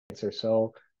or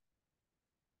so.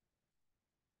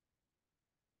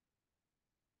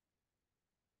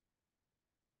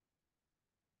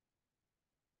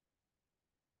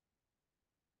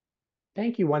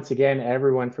 Thank you once again,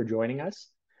 everyone, for joining us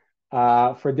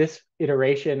for this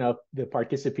iteration of the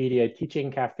Participedia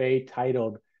Teaching Cafe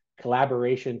titled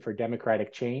Collaboration for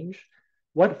Democratic Change.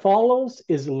 What follows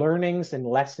is learnings and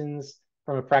lessons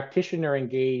from a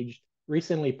practitioner-engaged,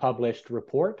 recently published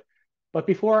report. But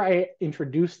before I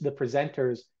introduce the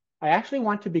presenters, I actually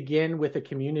want to begin with a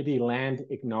community land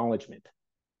acknowledgement.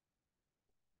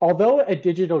 Although a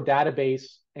digital database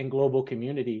and global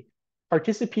community,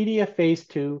 Participedia Phase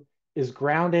 2 is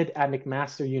grounded at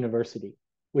McMaster University,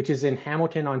 which is in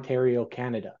Hamilton, Ontario,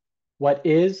 Canada, what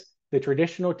is the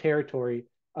traditional territory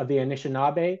of the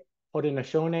Anishinaabe,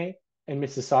 Haudenosaunee, and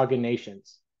Mississauga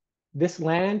nations. This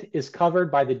land is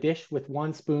covered by the Dish with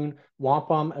One Spoon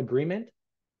Wampum Agreement.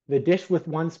 The Dish with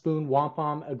One Spoon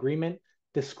Wampum Agreement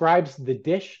describes the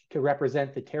dish to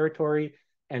represent the territory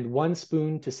and one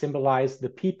spoon to symbolize the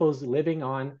peoples living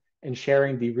on and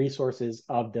sharing the resources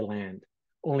of the land,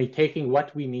 only taking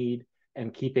what we need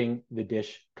and keeping the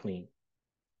dish clean.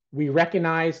 We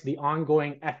recognize the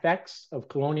ongoing effects of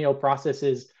colonial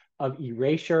processes of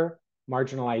erasure,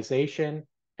 marginalization,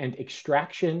 and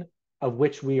extraction, of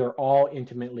which we are all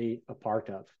intimately a part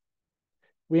of.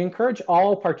 We encourage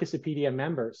all Participedia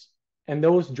members and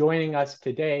those joining us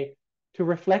today to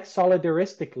reflect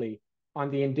solidaristically on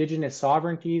the Indigenous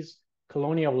sovereignties,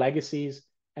 colonial legacies,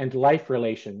 and life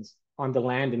relations on the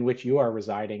land in which you are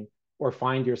residing or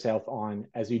find yourself on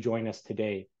as you join us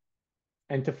today,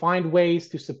 and to find ways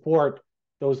to support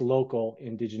those local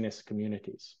Indigenous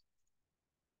communities.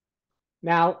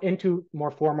 Now into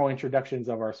more formal introductions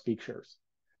of our speakers.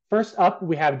 First up,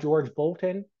 we have George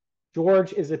Bolton.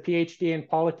 George is a PhD in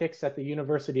politics at the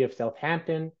University of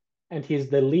Southampton, and he's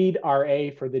the lead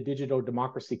RA for the Digital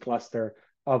Democracy Cluster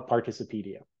of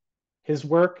Participedia. His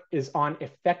work is on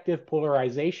effective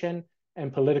polarization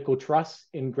and political trust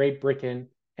in Great Britain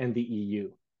and the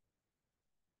EU.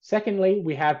 Secondly,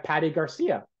 we have Patti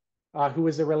Garcia, who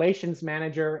is a relations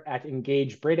manager at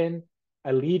Engage Britain,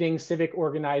 a leading civic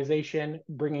organization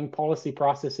bringing policy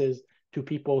processes to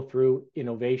people through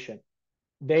innovation.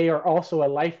 They are also a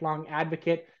lifelong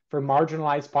advocate for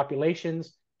marginalized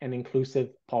populations and inclusive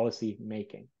policy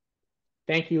making.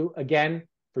 Thank you again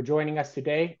for joining us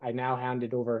today. I now hand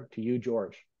it over to you,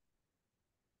 George.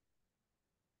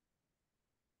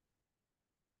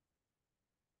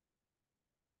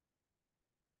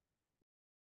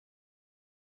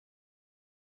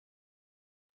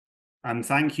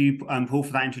 Thank you, Paul,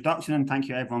 for that introduction, and thank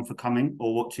you everyone for coming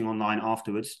or watching online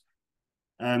afterwards.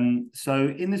 So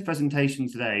in this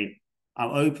presentation today,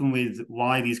 I'll open with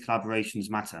why these collaborations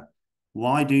matter.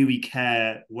 Why do we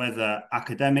care whether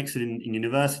academics in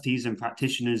universities and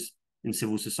practitioners in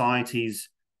civil societies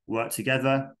work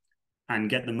together and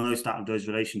get the most out of those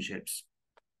relationships?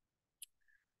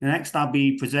 Next, I'll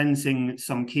be presenting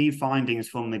some key findings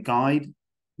from the guide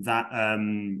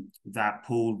that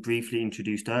Paul briefly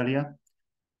introduced earlier.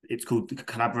 It's called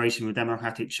Collaboration with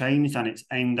Democratic Change, and it's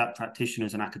aimed at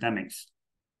practitioners and academics.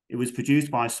 It was produced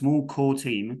by a small core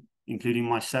team, including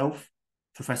myself,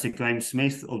 Professor Graham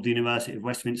Smith of the University of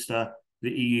Westminster, the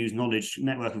EU's Knowledge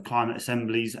Network of Climate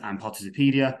Assemblies and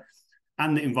Participedia,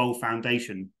 and the Involve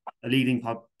Foundation, a leading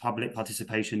public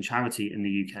participation charity in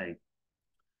the UK.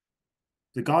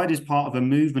 The guide is part of a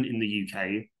movement in the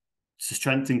UK to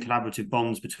strengthen collaborative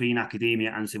bonds between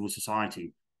academia and civil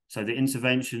society, so the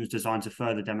interventions designed to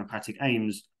further democratic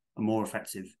aims are more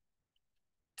effective.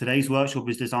 Today's workshop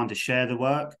is designed to share the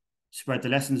work, spread the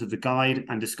lessons of the guide,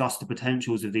 and discuss the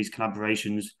potentials of these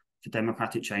collaborations for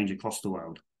democratic change across the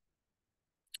world.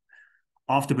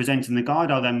 After presenting the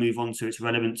guide, I'll then move on to its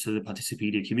relevance to the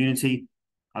Participedia community.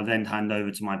 I'll then hand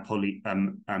over to my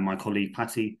colleague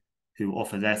Patti, who will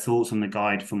offer their thoughts on the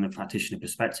guide from the practitioner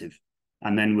perspective.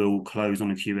 And then we'll close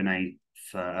on a Q&A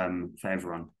for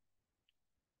everyone.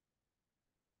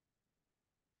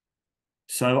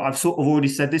 So I've sort of already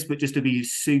said this, but just to be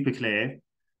super clear,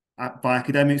 by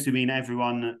academics, we mean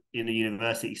everyone in a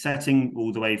university setting,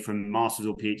 all the way from master's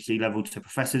or PhD level to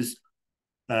professors.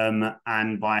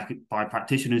 And by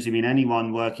practitioners, we mean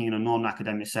anyone working in a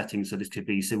non-academic setting. So this could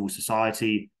be civil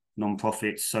society,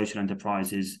 non-profits, social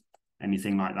enterprises,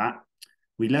 anything like that.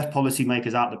 We left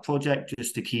policymakers out of the project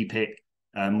just to keep it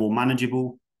more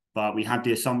manageable, but we had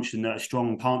the assumption that a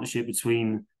strong partnership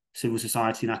between civil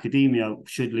society and academia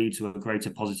should lead to a greater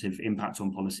positive impact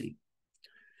on policy.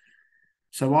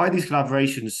 So why are these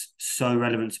collaborations so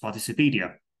relevant to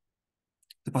Participedia?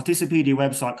 The Participedia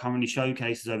website currently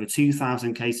showcases over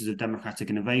 2,000 cases of democratic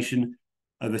innovation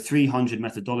over 300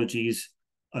 methodologies,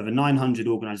 over 900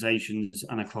 organizations,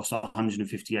 and across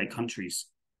 158 countries.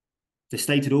 The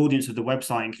stated audience of the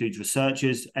website includes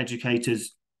researchers,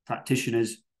 educators,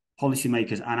 practitioners,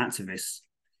 policymakers, and activists.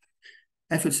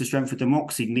 Efforts to strengthen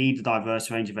democracy need a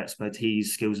diverse range of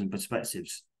expertise, skills, and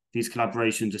perspectives. These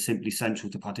collaborations are simply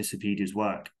central to Participedia's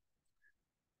work.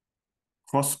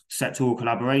 Cross-sectoral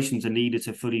collaborations are needed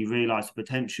to fully realise the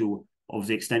potential of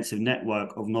the extensive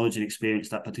network of knowledge and experience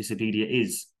that Participedia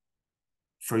is.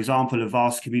 For example, a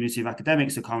vast community of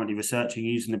academics are currently researching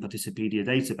using the Participedia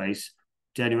database,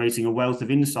 generating a wealth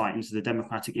of insight into the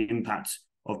democratic impact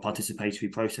of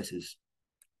participatory processes.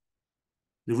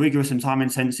 The rigorous and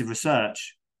time-intensive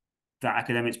research that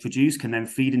academics produce can then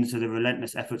feed into the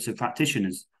relentless efforts of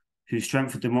practitioners who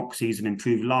strengthen democracies and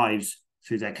improve lives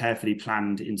through their carefully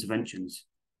planned interventions.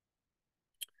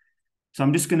 So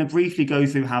I'm just going to briefly go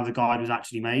through how the guide was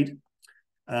actually made.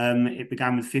 It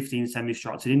began with 15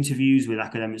 semi-structured interviews with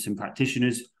academics and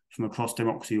practitioners from across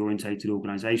democracy-orientated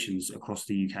organisations across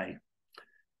the UK.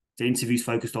 The interviews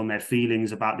focused on their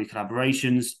feelings about the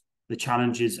collaborations, the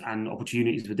challenges and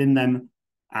opportunities within them,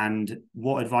 and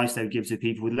what advice they would give to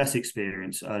people with less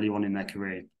experience early on in their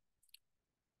career.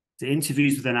 The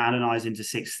interviews were then analysed into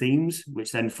 6 themes,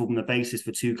 which then formed the basis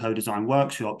for 2 co-design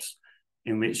workshops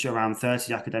in which around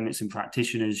 30 academics and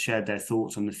practitioners shared their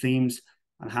thoughts on the themes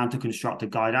and how to construct a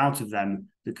guide out of them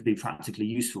that could be practically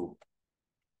useful.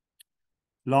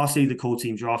 Lastly, the core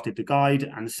team drafted the guide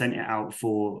and sent it out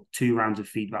for 2 rounds of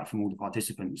feedback from all the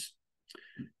participants.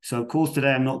 So, of course,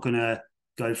 today I'm not going to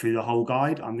go through the whole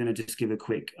guide. I'm going to just give a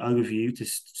quick overview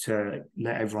to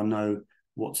let everyone know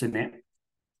what's in it.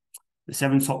 The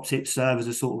 7 top tips serve as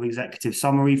a sort of executive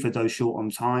summary for those short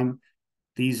on time.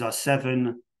 These are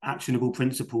 7 actionable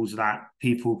principles that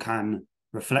people can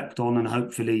reflect on and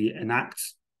hopefully enact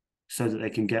so that they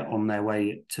can get on their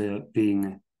way to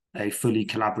being a fully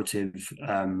collaborative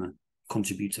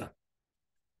contributor.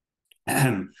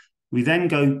 We then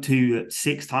go to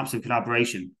 6 types of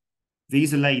collaboration.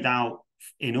 These are laid out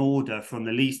in order from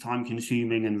the least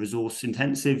time-consuming and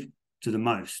resource-intensive to the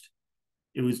most.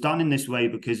 It was done in this way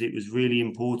because it was really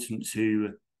important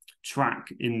to track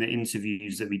in the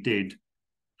interviews that we did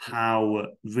how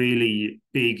really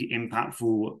big,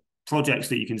 impactful projects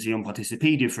that you can see on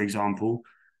Participedia, for example,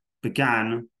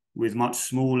 began with much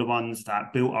smaller ones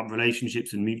that built up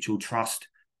relationships and mutual trust,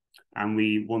 and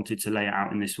we wanted to lay it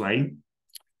out in this way.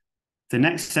 The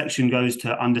next section goes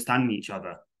to understanding each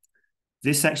other.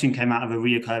 This section came out of a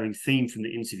reoccurring theme from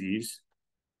the interviews.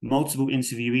 Multiple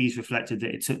interviewees reflected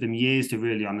that it took them years to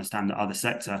really understand the other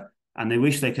sector, and they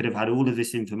wish they could have had all of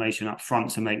this information up front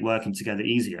to make working together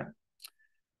easier.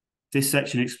 This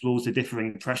section explores the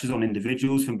differing pressures on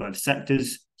individuals from both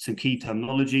sectors, some key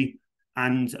terminology,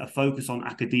 and a focus on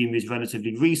academia's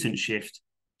relatively recent shift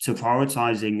to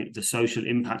prioritising the social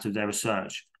impact of their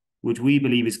research, which we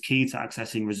believe is key to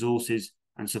accessing resources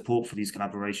and support for these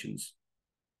collaborations.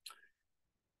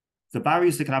 The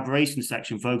barriers to collaboration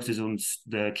section focuses on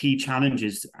the key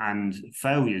challenges and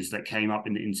failures that came up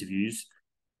in the interviews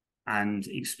and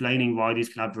explaining why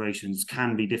these collaborations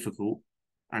can be difficult,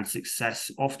 and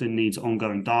success often needs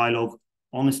ongoing dialogue,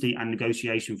 honesty, and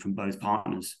negotiation from both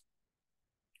partners.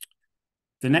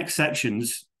 The next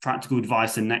sections, practical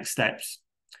advice and next steps,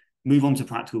 move on to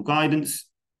practical guidance.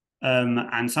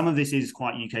 And some of this is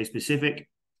quite UK specific,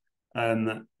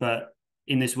 but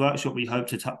in this workshop, we hope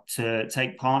to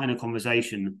take part in a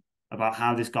conversation about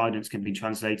how this guidance can be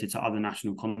translated to other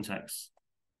national contexts.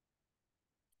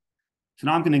 So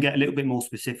now I'm going to get a little bit more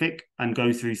specific and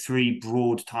go through 3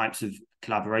 broad types of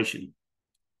collaboration.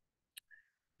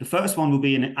 The first one will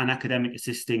be an academic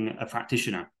assisting a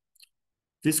practitioner.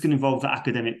 This can involve the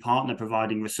academic partner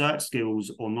providing research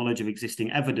skills or knowledge of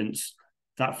existing evidence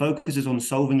that focuses on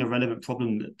solving a relevant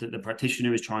problem that the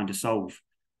practitioner is trying to solve.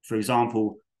 For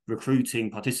example,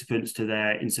 recruiting participants to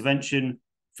their intervention,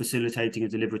 facilitating a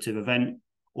deliberative event,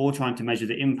 or trying to measure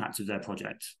the impact of their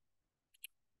project.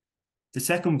 The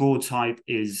second broad type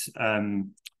is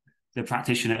the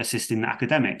practitioner assisting the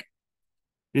academic.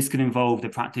 This can involve the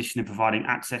practitioner providing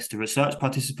access to research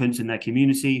participants in their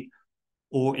community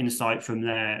or insight from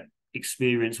their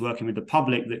experience working with the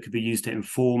public that could be used to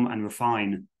inform and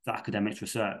refine the academic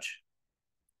research.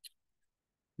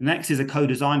 Next is a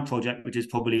co-design project, which is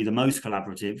probably the most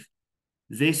collaborative.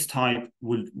 This type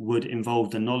would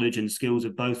involve the knowledge and skills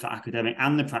of both the academic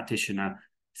and the practitioner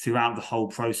throughout the whole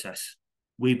process.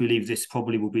 We believe this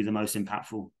probably will be the most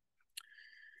impactful.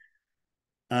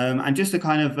 And just to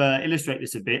kind of illustrate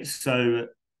this a bit, so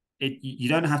you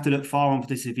don't have to look far on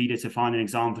Participedia to find an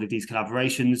example of these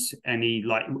collaborations.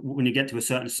 When you get to a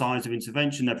certain size of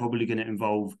intervention, they're probably going to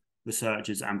involve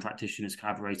researchers and practitioners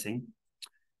collaborating.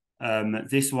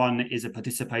 This one is a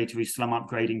participatory slum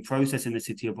upgrading process in the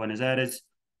city of Buenos Aires,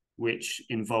 which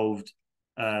involved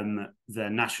the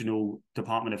National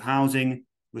Department of Housing,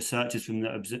 researchers from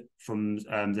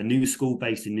the new school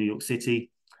based in New York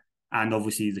City, and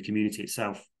obviously the community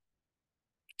itself.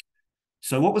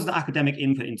 So what was the academic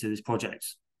input into this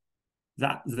project?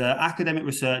 The academic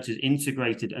researchers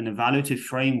integrated an evaluative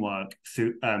framework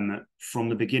through, from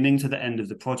the beginning to the end of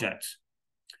the project,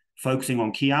 focusing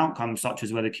on key outcomes such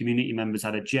as whether community members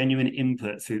had a genuine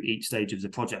input through each stage of the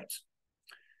project.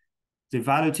 The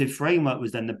evaluative framework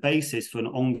was then the basis for an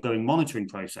ongoing monitoring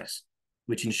process,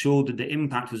 which ensured that the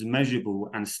impact was measurable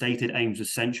and stated aims were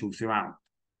central throughout.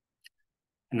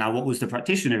 Now, what was the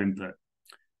practitioner input?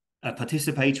 A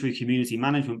participatory community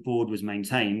management board was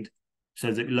maintained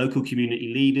so that local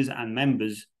community leaders and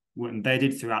members were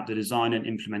embedded throughout the design and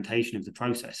implementation of the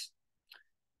process.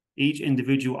 Each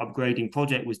individual upgrading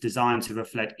project was designed to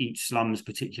reflect each slum's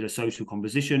particular social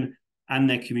composition and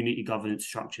their community governance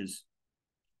structures.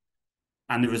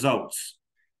 And the results.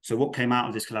 So what came out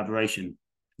of this collaboration?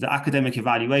 The academic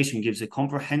evaluation gives a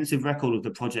comprehensive record of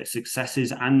the project's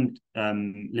successes and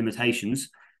limitations,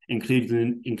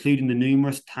 including the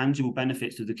numerous tangible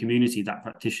benefits to the community that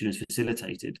practitioners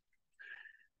facilitated.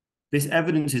 This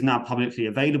evidence is now publicly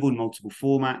available in multiple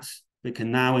formats that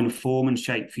can now inform and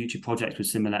shape future projects with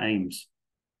similar aims.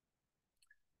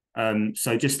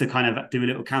 So just to kind of do a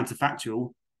little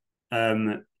counterfactual,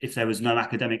 if there was no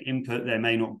academic input, there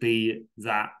may not be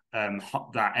that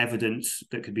evidence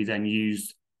that could be then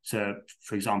used to,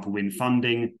 for example, win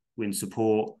funding, win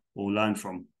support, or learn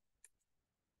from.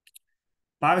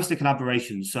 Barriers to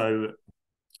collaboration. So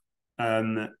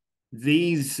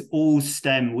these all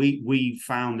stem, we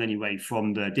found anyway,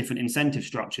 from the different incentive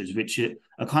structures, which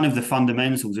are kind of the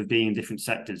fundamentals of being in different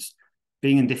sectors.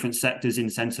 Being in different sectors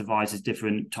incentivizes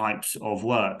different types of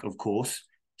work, of course.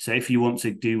 So if you want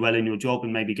to do well in your job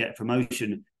and maybe get a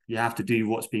promotion, you have to do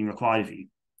what's being required of you.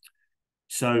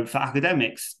 So for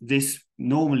academics, this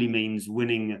normally means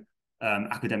winning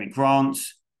academic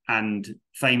grants and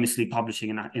famously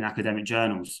publishing in academic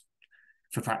journals.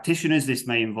 For practitioners, this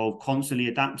may involve constantly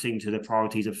adapting to the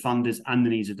priorities of funders and the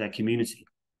needs of their community.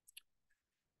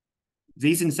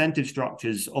 These incentive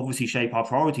structures obviously shape our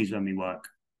priorities when we work,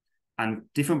 and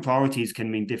different priorities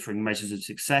can mean differing measures of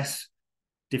success,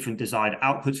 different desired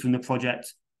outputs from the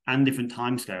project, and different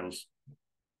timescales.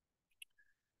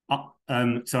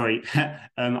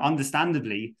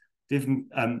 Understandably, different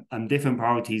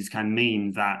priorities can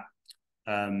mean that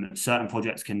certain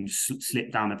projects can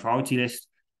slip down the priority list.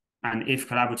 And if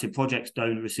collaborative projects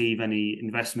don't receive any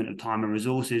investment of time and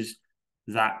resources,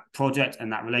 that project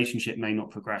and that relationship may not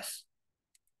progress.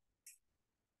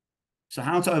 So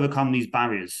how to overcome these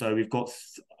barriers? So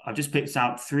I've just picked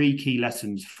out 3 key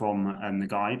lessons from the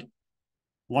guide.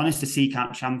 One is to seek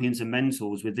out champions and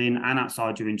mentors within and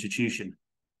outside your institution.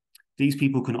 These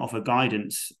people can offer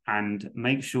guidance and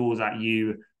make sure that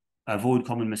you avoid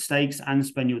common mistakes and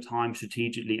spend your time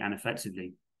strategically and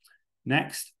effectively.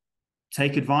 Next,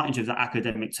 take advantage of the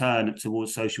academic turn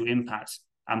towards social impact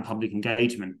and public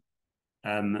engagement.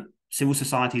 Civil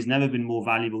society has never been more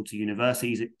valuable to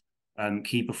universities,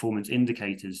 key performance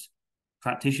indicators.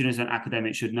 Practitioners and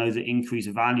academics should know the increased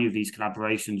value of these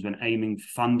collaborations when aiming for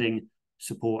funding,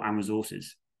 support, and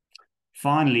resources.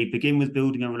 Finally, begin with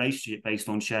building a relationship based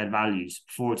on shared values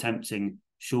before attempting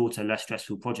shorter, less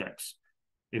stressful projects.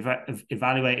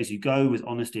 Evaluate as you go with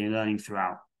honesty and learning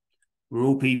throughout. We're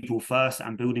all people first,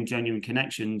 and building genuine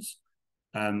connections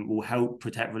will help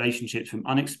protect relationships from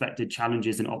unexpected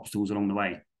challenges and obstacles along the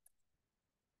way.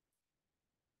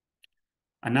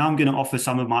 And now I'm going to offer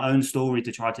some of my own story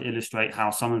to try to illustrate how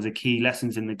some of the key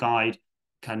lessons in the guide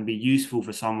can be useful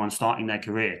for someone starting their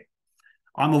career.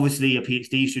 I'm obviously a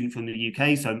PhD student from the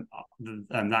UK, so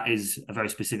that is a very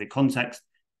specific context,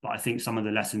 but I think some of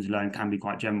the lessons learned can be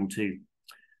quite general too.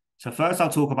 So first I'll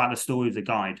talk about the story of the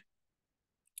guide.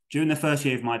 During the first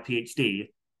year of my PhD,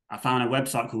 I found a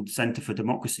website called Center for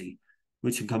Democracy,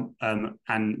 and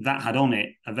that had on it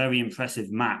a very impressive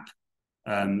map,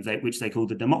 which they called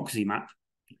the Democracy Map,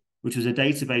 which was a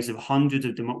database of hundreds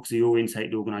of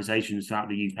democracy-orientated organisations throughout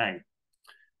the UK.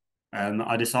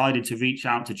 I decided to reach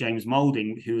out to James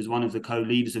Moulding, who was one of the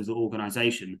co-leaders of the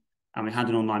organisation, and we had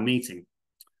an online meeting.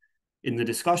 In the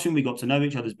discussion, we got to know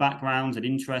each other's backgrounds and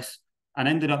interests, and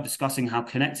ended up discussing how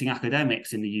connecting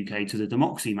academics in the UK to the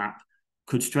Democracy Map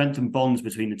could strengthen bonds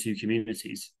between the two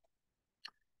communities.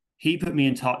 He put me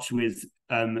in touch with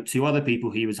 2 other people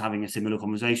he was having a similar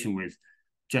conversation with,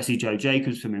 Jessie Jo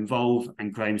Jacobs from Involve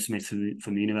and Graham Smith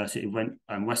from the University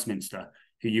of Westminster,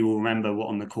 who you will remember were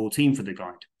on the core team for the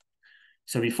guide.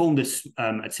 So we formed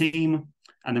a team,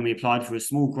 and then we applied for a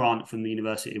small grant from the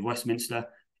University of Westminster.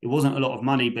 It wasn't a lot of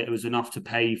money, but it was enough to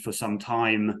pay for some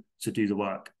time to do the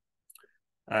work.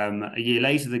 A year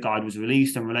later, the guide was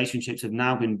released, and relationships have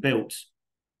now been built,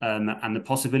 and the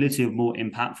possibility of more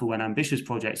impactful and ambitious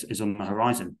projects is on the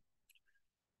horizon.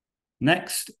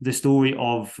 Next, the story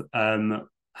of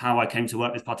how I came to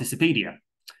work with Participedia.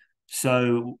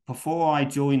 So before I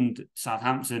joined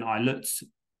Southampton,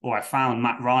 I found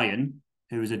Matt Ryan,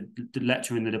 who was a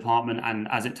lecturer in the department, and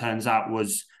as it turns out,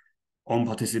 was on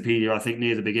Participedia, I think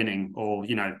near the beginning, or,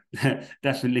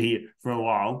 definitely for a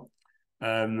while.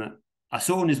 I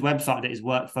saw on his website that his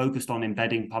work focused on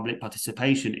embedding public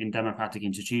participation in democratic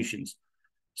institutions.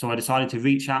 So I decided to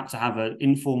reach out to have an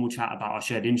informal chat about our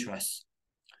shared interests.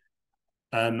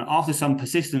 After some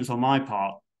persistence on my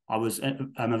part, I was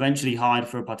eventually hired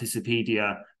for a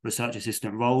Participedia research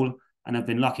assistant role, and have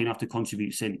been lucky enough to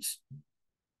contribute since.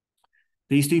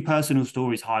 These two personal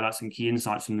stories highlight some key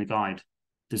insights from the guide,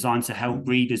 designed to help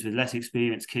readers with less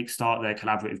experience kickstart their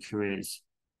collaborative careers.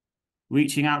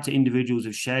 Reaching out to individuals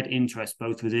of shared interest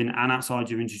both within and outside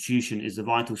your institution is the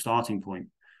vital starting point.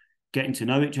 Getting to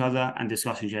know each other and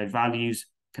discussing shared values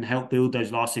can help build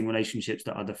those lasting relationships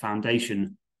that are the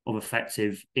foundation of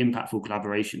effective, impactful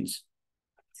collaborations.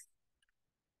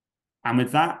 And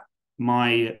with that,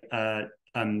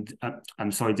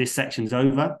 this section's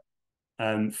over.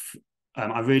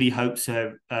 I really hope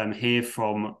to hear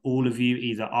from all of you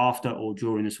either after or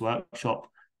during this workshop.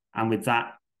 And with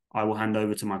that, I will hand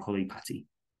over to my colleague, Patti.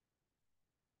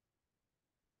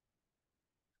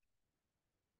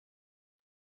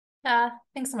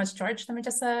 Thanks so much, George. Let me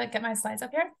just get my slides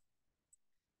up here.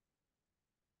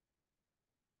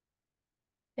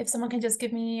 If someone can just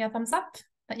give me a thumbs up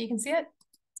that you can see it.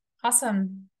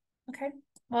 Awesome. Okay.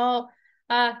 Well,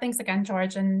 thanks again,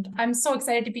 George. And I'm so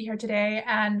excited to be here today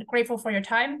and grateful for your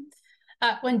time.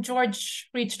 When George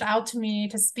reached out to me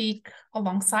to speak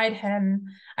alongside him,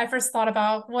 I first thought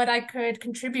about what I could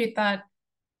contribute that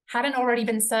hadn't already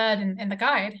been said in the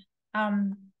guide.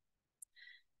 I'm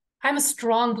a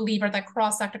strong believer that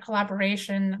cross-sector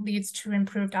collaboration leads to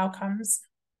improved outcomes.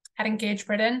 At Engage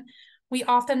Britain, we've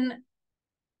often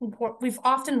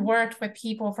worked with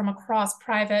people from across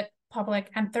private,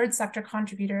 public, and third sector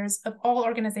contributors of all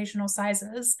organizational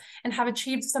sizes and have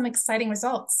achieved some exciting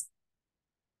results.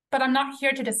 But I'm not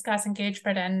here to discuss Engage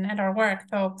Britain and our work,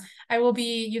 though I will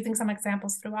be using some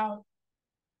examples throughout.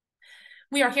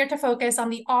 We are here to focus on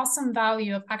the awesome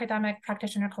value of academic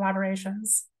practitioner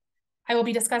collaborations. I will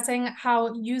be discussing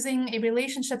how using a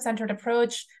relationship-centered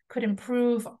approach could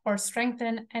improve or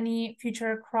strengthen any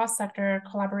future cross-sector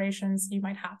collaborations you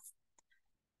might have.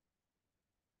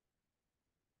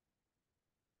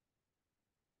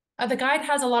 The guide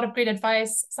has a lot of great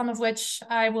advice, some of which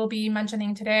I will be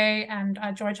mentioning today, and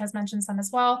George has mentioned some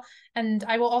as well. And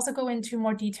I will also go into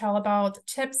more detail about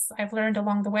tips I've learned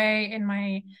along the way in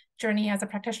my journey as a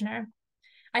practitioner.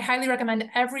 I highly recommend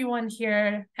everyone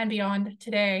here and beyond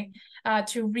today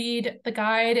to read the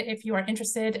guide if you are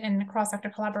interested in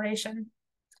cross-sector collaboration.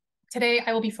 Today,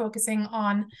 I will be focusing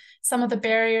on some of the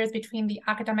barriers between the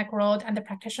academic world and the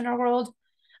practitioner world,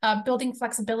 building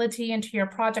flexibility into your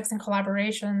projects and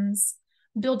collaborations,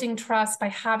 building trust by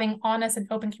having honest and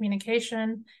open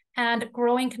communication, and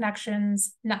growing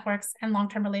connections, networks, and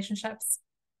long-term relationships.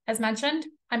 As mentioned,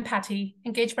 I'm Patti,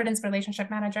 Engage Britain's relationship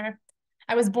manager.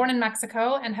 I was born in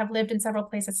Mexico and have lived in several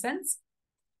places since,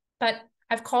 but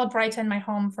I've called Brighton my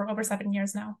home for over 7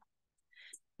 years now.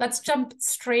 Let's jump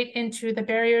straight into the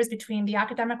barriers between the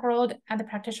academic world and the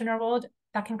practitioner world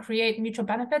that can create mutual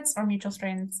benefits or mutual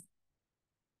strains.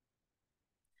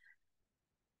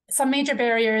 Some major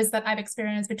barriers that I've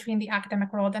experienced between the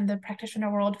academic world and the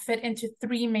practitioner world fit into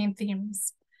 3 main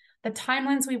themes: the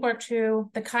timelines we work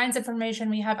to, the kinds of information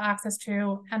we have access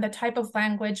to, and the type of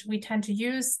language we tend to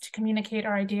use to communicate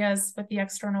our ideas with the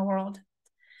external world.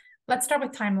 Let's start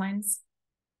with timelines.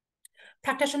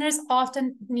 Practitioners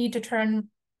often need to turn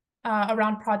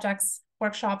around projects,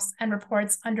 workshops, and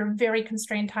reports under very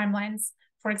constrained timelines.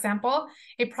 For example,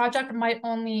 a project might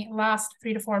only last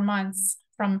 3 to 4 months,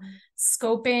 from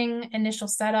scoping, initial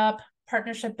setup,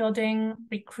 partnership building,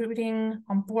 recruiting,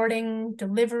 onboarding,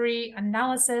 delivery,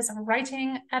 analysis,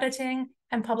 writing, editing,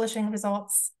 and publishing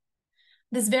results.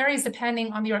 This varies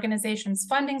depending on the organization's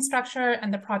funding structure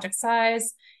and the project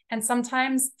size, and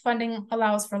sometimes funding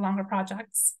allows for longer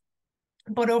projects.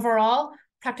 But overall,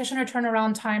 practitioner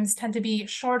turnaround times tend to be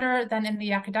shorter than in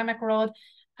the academic world,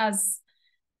 as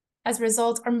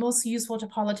results are most useful to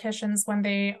politicians when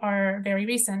they are very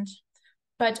recent.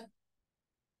 But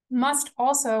must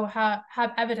also have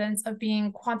evidence of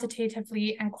being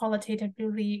quantitatively and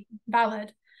qualitatively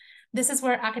valid. This is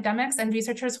where academics and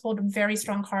researchers hold very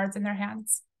strong cards in their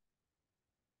hands.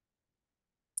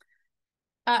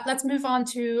 Let's move on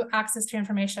to access to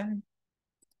information.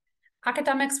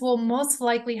 Academics will most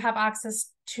likely have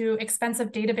access to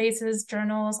expensive databases,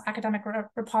 journals, academic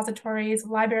repositories,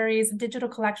 libraries, digital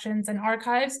collections, and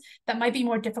archives that might be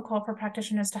more difficult for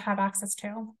practitioners to have access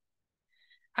to.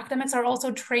 Academics are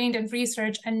also trained in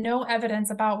research and know evidence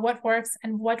about what works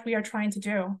and what we are trying to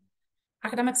do.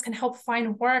 Academics can help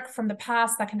find work from the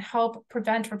past that can help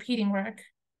prevent repeating work.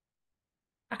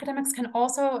 Academics can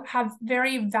also have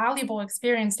very valuable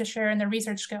experience to share in their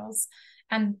research skills.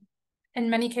 And in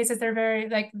many cases, they're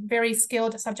very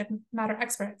skilled subject matter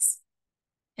experts.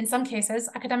 In some cases,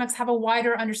 academics have a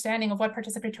wider understanding of what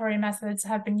participatory methods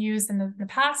have been used in the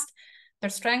past, their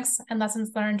strengths, and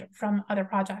lessons learned from other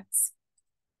projects.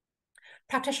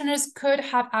 Practitioners could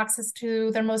have access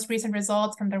to their most recent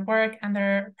results from their work and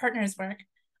their partners' work.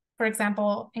 For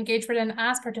example, EngageWritten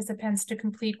asks participants to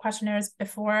complete questionnaires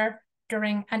before,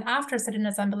 during, and after sit-in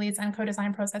assemblies and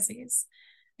co-design processes.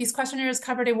 These questionnaires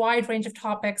covered a wide range of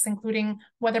topics, including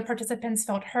whether participants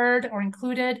felt heard or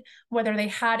included, whether they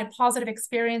had a positive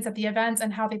experience at the events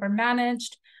and how they were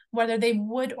managed, whether they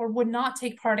would or would not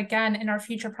take part again in our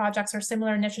future projects or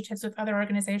similar initiatives with other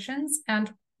organizations,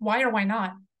 and why or why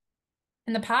not.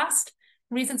 In the past,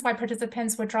 reasons why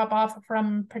participants would drop off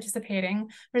from participating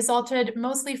resulted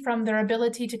mostly from their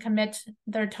ability to commit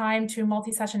their time to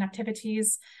multi-session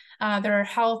activities, their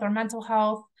health or mental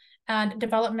health, and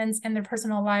developments in their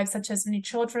personal lives, such as new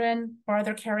children or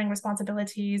other caring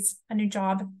responsibilities, a new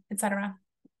job, etc.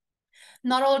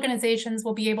 Not all organizations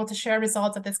will be able to share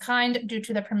results of this kind due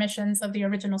to the permissions of the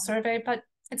original survey, but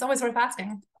it's always worth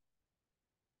asking.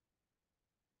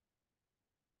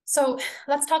 So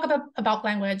let's talk about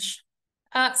language.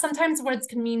 Sometimes words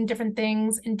can mean different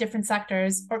things in different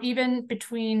sectors, or even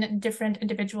between different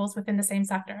individuals within the same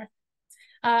sector.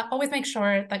 Always make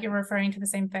sure that you're referring to the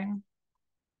same thing.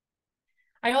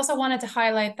 I also wanted to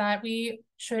highlight that we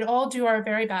should all do our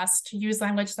very best to use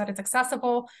language that is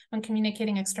accessible when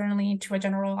communicating externally to a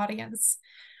general audience.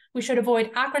 We should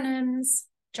avoid acronyms,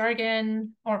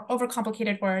 jargon, or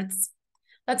overcomplicated words.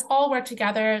 Let's all work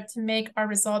together to make our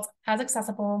results as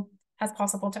accessible as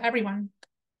possible to everyone.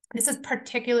 This is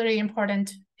particularly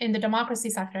important in the democracy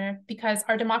sector because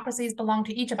our democracies belong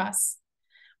to each of us.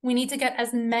 We need to get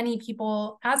as many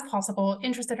people as possible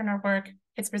interested in our work,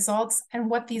 its results, and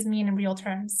what these mean in real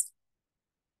terms.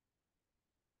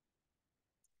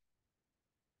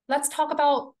 Let's talk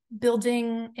about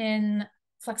building in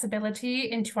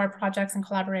flexibility into our projects and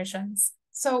collaborations.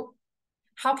 So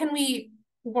how can we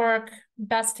work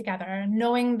best together,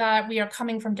 knowing that we are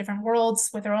coming from different worlds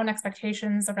with our own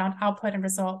expectations around output and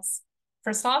results?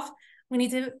 First off, we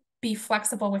need to be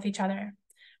flexible with each other.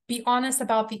 Be honest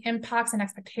about the impacts and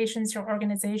expectations your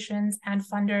organizations and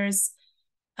funders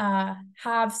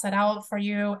have set out for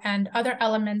you and other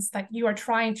elements that you are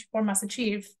trying to or must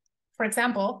achieve. For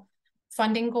example,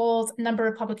 funding goals, number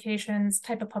of publications,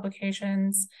 type of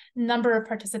publications, number of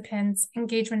participants,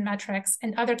 engagement metrics,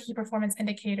 and other key performance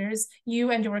indicators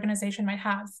you and your organization might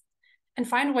have. And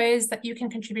find ways that you can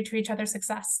contribute to each other's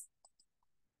success.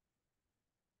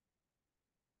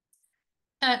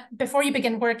 Before you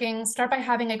begin working, start by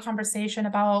having a conversation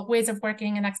about ways of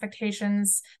working and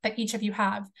expectations that each of you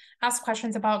have. Ask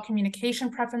questions about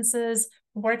communication preferences,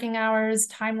 working hours,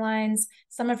 timelines,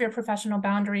 some of your professional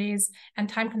boundaries, and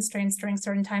time constraints during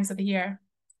certain times of the year.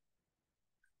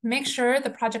 Make sure the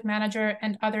project manager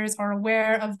and others are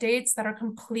aware of dates that are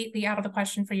completely out of the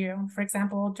question for you, for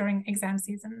example, during exam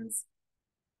seasons.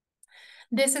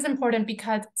 This is important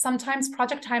because sometimes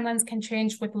project timelines can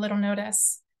change with little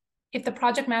notice. If the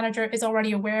project manager is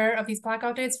already aware of these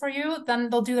blackout dates for you, then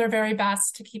they'll do their very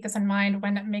best to keep this in mind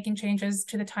when making changes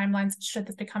to the timelines should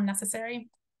this become necessary.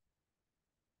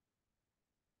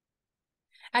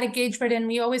 At EngageWritten,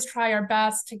 we always try our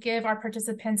best to give our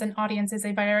participants and audiences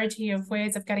a variety of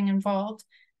ways of getting involved.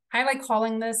 I like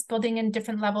calling this building in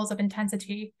different levels of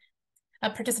intensity.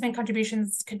 Participant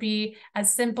contributions could be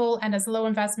as simple and as low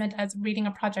investment as reading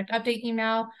a project update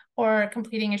email or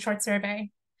completing a short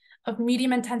survey. Of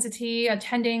medium intensity,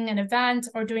 attending an event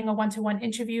or doing a one-to-one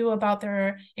interview about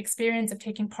their experience of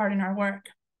taking part in our work.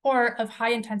 Or of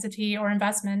high intensity or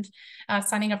investment,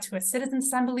 signing up to a citizen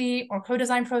assembly or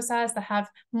co-design process that have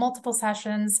multiple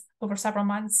sessions over several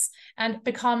months and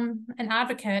become an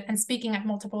advocate and speaking at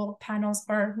multiple panels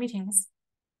or meetings.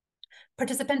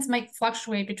 Participants might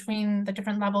fluctuate between the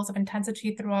different levels of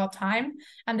intensity throughout time,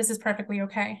 and this is perfectly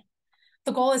okay.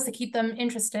 The goal is to keep them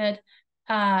interested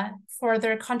for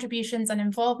their contributions and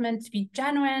involvement to be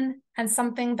genuine and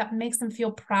something that makes them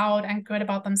feel proud and good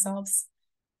about themselves.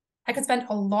 I could spend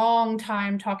a long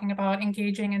time talking about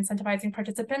engaging and incentivizing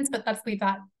participants, but let's leave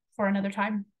that for another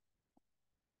time.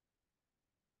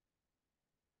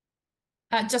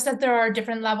 Just as there are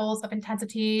different levels of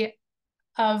intensity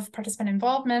of participant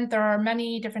involvement, there are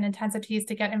many different intensities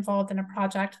to get involved in a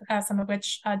project, some of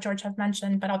which George has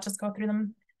mentioned, but I'll just go through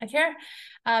them here.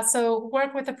 So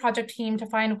work with the project team to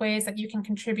find ways that you can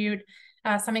contribute.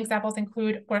 Some examples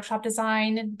include workshop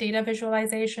design, data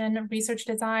visualization, research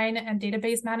design and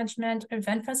database management,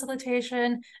 event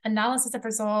facilitation, analysis of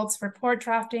results, report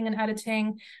drafting and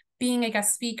editing, being a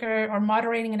guest speaker or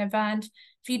moderating an event,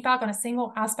 feedback on a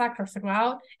single aspect or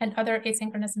throughout, and other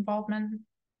asynchronous involvement.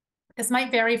 This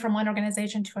might vary from one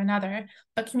organization to another,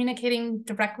 but communicating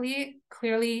directly,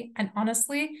 clearly, and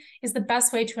honestly is the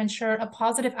best way to ensure a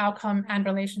positive outcome and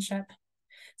relationship.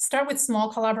 Start with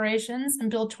small collaborations and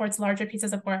build towards larger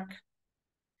pieces of work.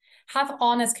 Have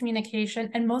honest communication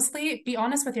and mostly be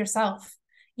honest with yourself.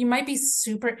 You might be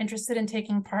super interested in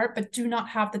taking part, but do not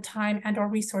have the time and/or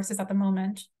resources at the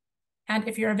moment. And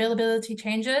if your availability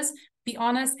changes, be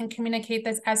honest and communicate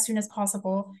this as soon as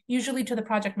possible, usually to the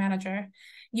project manager.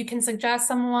 You can suggest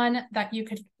someone that you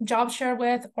could job share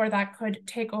with or that could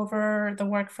take over the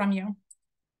work from you.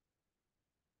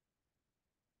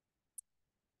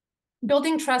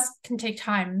 Building trust can take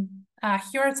time.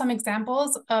 Here are some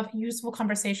examples of useful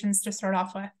conversations to start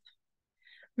off with.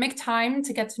 Make time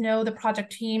to get to know the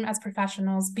project team as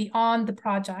professionals beyond the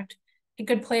project. A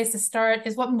good place to start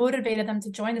is what motivated them to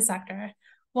join the sector,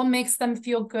 what makes them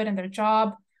feel good in their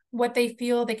job, what they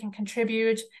feel they can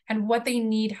contribute, and what they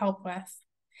need help with.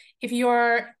 If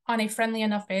you're on a friendly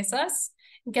enough basis,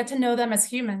 get to know them as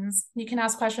humans. You can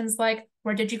ask questions like,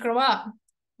 where did you grow up?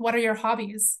 What are your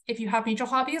hobbies? If you have mutual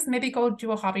hobbies, maybe go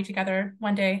do a hobby together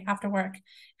one day after work.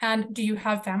 And do you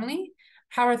have family?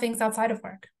 How are things outside of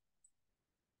work?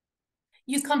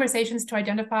 Use conversations to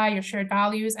identify your shared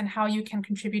values and how you can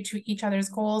contribute to each other's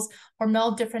goals or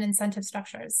meld different incentive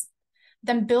structures.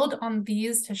 Then build on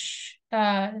these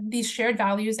shared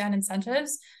values and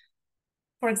incentives.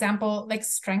 For example, like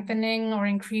strengthening or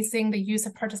increasing the use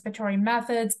of participatory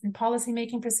methods and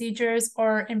policymaking procedures,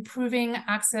 or improving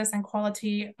access and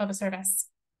quality of a service.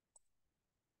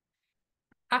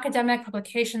 Academic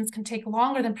publications can take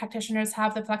longer than practitioners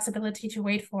have the flexibility to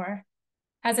wait for.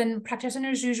 As in,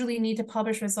 practitioners usually need to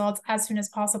publish results as soon as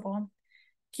possible.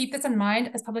 Keep this in mind,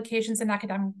 as publications in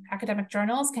academic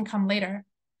journals can come later.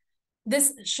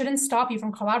 This shouldn't stop you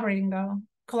from collaborating, though.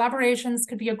 Collaborations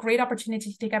could be a great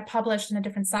opportunity to get published in a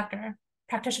different sector.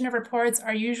 Practitioner reports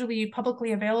are usually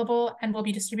publicly available and will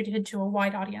be distributed to a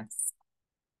wide audience.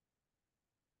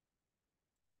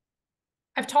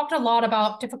 I've talked a lot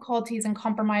about difficulties and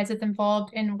compromises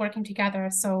involved in working together,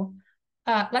 so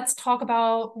let's talk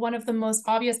about one of the most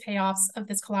obvious payoffs of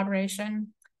this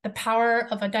collaboration. The power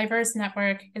of a diverse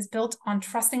network is built on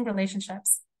trusting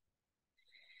relationships.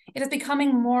 It is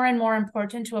becoming more and more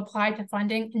important to apply to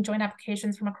funding in joint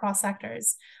applications from across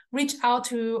sectors. Reach out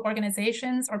to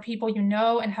organizations or people you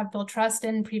know and have built trust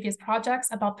in previous projects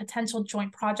about potential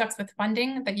joint projects with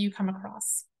funding that you come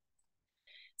across.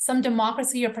 Some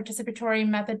democracy or participatory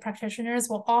method practitioners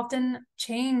will often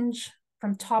change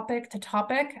from topic to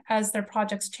topic as their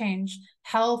projects change: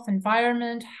 health,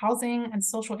 environment, housing, and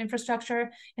social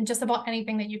infrastructure, and just about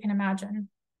anything that you can imagine.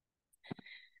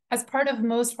 As part of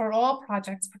most or all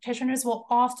projects, practitioners will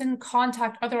often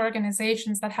contact other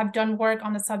organizations that have done work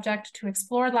on the subject to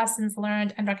explore lessons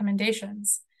learned and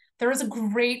recommendations. There is a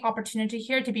great opportunity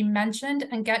here to be mentioned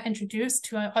and get introduced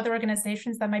to other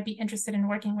organizations that might be interested in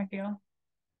working with you.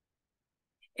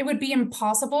 It would be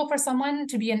impossible for someone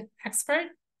to be an expert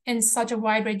in such a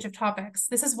wide range of topics.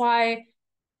 This is why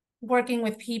working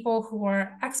with people who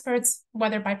are experts,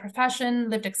 whether by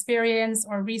profession, lived experience,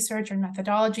 or research or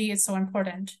methodology, is so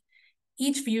important.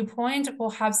 Each viewpoint will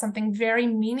have something very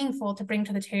meaningful to bring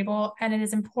to the table, and it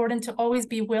is important to always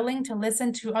be willing to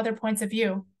listen to other points of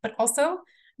view, but also,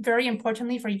 very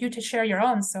importantly, for you to share your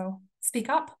own, so speak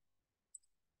up.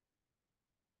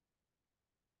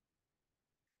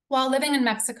 While living in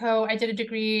Mexico, I did a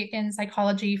degree in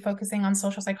psychology focusing on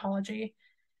social psychology.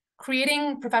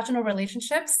 Creating professional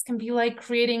relationships can be like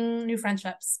creating new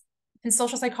friendships. In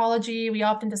social psychology, we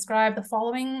often describe the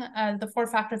following, the 4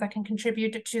 factors that can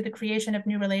contribute to the creation of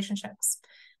new relationships.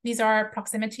 These are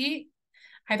proximity,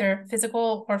 either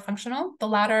physical or functional, the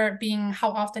latter being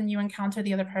how often you encounter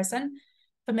the other person.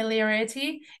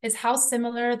 Familiarity is how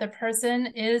similar the person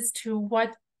is to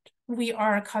what we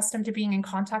are accustomed to being in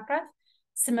contact with.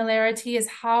 Similarity is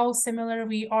how similar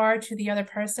we are to the other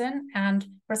person, and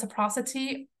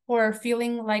reciprocity, or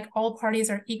feeling like all parties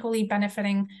are equally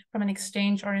benefiting from an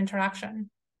exchange or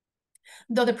interaction.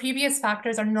 Though the previous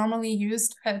factors are normally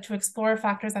used to explore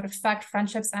factors that affect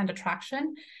friendships and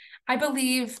attraction, I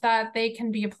believe that they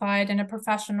can be applied in a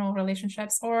professional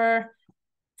relationships or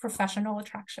professional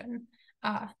attraction.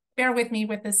 Bear with me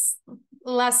with this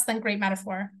less than great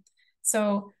metaphor.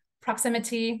 So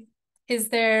proximity, is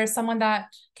there someone that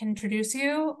can introduce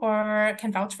you or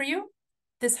can vouch for you?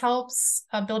 This helps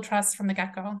build trust from the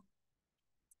get-go.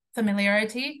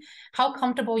 Familiarity, how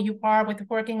comfortable you are with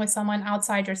working with someone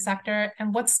outside your sector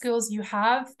and what skills you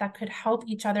have that could help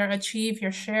each other achieve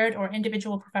your shared or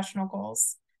individual professional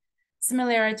goals.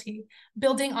 Similarity,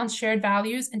 building on shared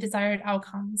values and desired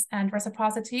outcomes. And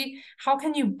reciprocity, how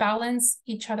can you balance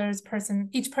each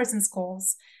person's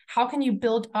goals? How can you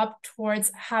build up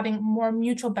towards having more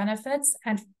mutual benefits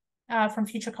and from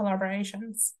future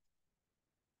collaborations?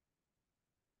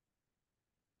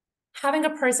 Having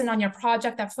a person on your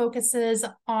project that focuses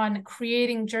on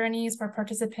creating journeys for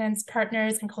participants,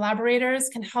 partners, and collaborators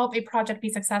can help a project be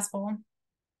successful.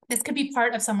 This could be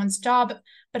part of someone's job,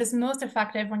 but is most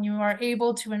effective when you are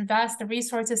able to invest the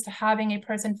resources to having a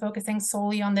person focusing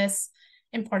solely on this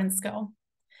important skill,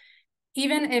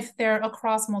 even if they're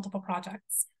across multiple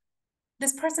projects.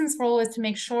 This person's role is to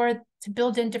make sure to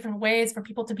build in different ways for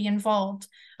people to be involved,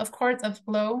 of course, of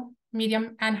low,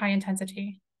 medium, and high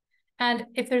intensity. And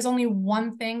if there's only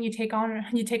one thing you take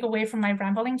away from my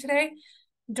rambling today,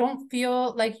 don't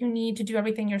feel like you need to do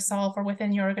everything yourself or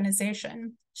within your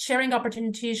organization. Sharing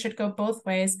opportunities should go both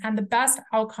ways, and the best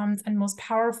outcomes and most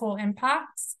powerful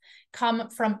impacts come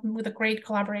from the great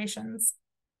collaborations.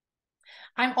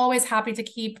 I'm always happy to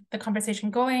keep the conversation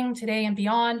going today and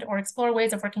beyond, or explore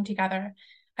ways of working together.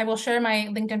 I will share my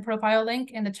LinkedIn profile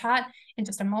link in the chat in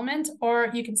just a moment, or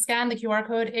you can scan the QR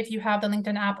code if you have the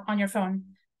LinkedIn app on your phone.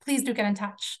 Please do get in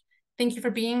touch. Thank you for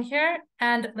being here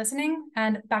and listening,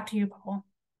 and back to you, Paul.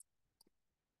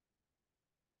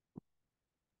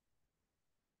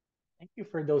 Thank you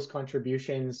for those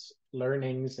contributions,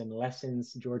 learnings, and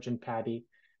lessons, George and Patti.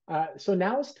 So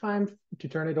now it's time to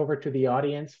turn it over to the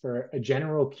audience for a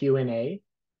general Q&A.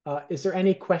 Is there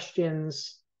any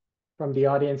questions from the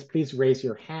audience? Please raise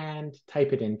your hand,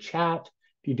 type it in chat.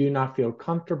 If you do not feel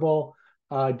comfortable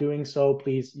doing so,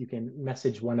 please, you can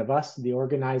message one of us, the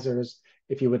organizers.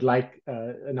 If you would like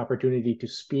an opportunity to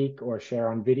speak or share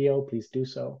on video, please do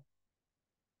so.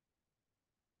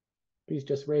 Please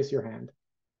just raise your hand.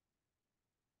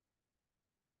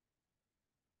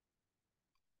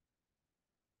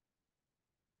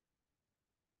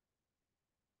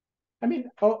 I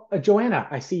mean, oh, Joanna,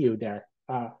 I see you there.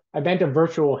 I meant a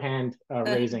virtual hand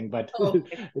raising, but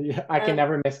yeah, I can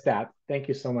never miss that. Thank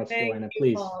you so much, Joanna.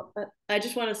 Please. Paul. I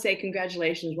just want to say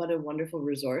congratulations. What a wonderful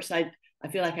resource. I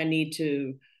feel like I need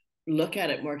to look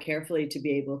at it more carefully to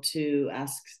be able to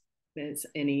ask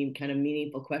any kind of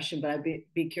meaningful question. But I'd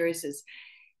be curious, is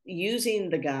using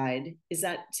the guide, is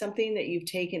that something that you've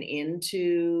taken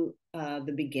into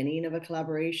the beginning of a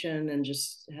collaboration and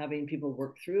just having people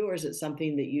work through, or is it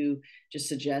something that you just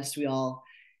suggest we all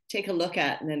take a look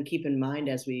at and then keep in mind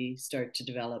as we start to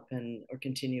develop or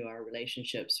continue our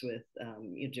relationships with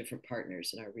different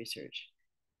partners in our research?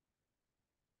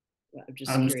 I'm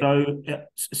just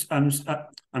curious.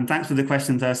 Thanks for the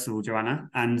question, first of all, Joanna.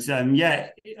 And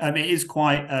it is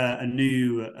quite a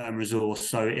new resource,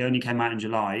 so it only came out in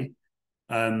July.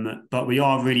 But we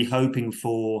are really hoping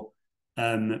for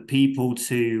people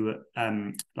to,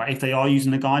 if they are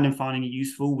using the guide and finding it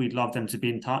useful, we'd love them to be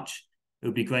in touch. It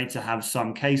would be great to have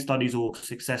some case studies or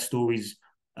success stories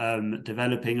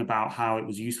developing about how it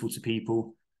was useful to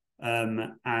people.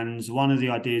 And one of the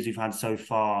ideas we've had so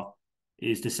far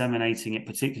is disseminating it,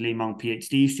 particularly among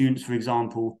PhD students, for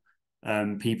example,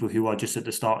 people who are just at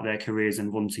the start of their careers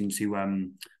and wanting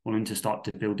to start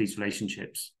to build these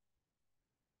relationships.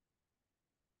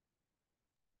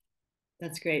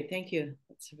 That's great. Thank you.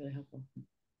 That's really helpful.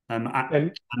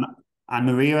 And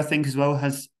Maria, I think, as well,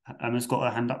 has got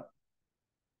her hand up.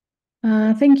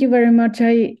 Thank you very much.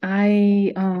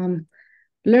 I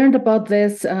learned about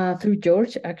this through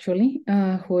George, actually,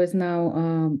 who is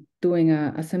now doing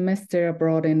a semester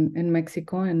abroad in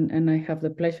Mexico, and I have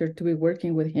the pleasure to be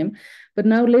working with him. But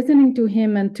now listening to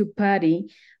him and to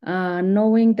Patti,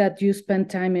 knowing that you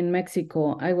spent time in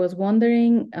Mexico, I was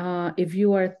wondering if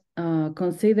you are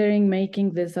considering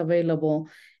making this available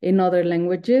in other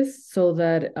languages so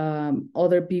that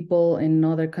other people in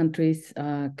other countries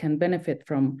can benefit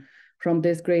from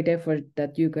this great effort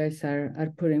that you guys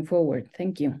are putting forward.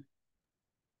 Thank you.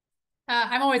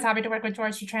 I'm always happy to work with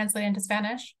George to translate into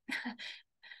Spanish.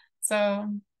 So,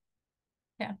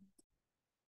 yeah.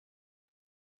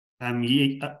 And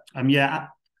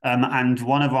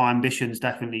one of our ambitions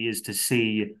definitely is to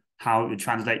see how it would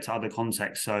translate to other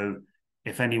contexts. So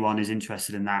if anyone is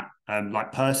interested in that,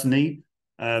 like personally,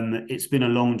 it's been a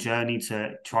long journey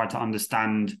to try to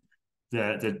understand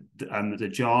the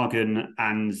jargon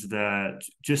and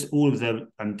just all of the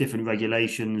different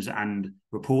regulations and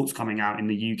reports coming out in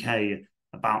the UK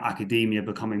about academia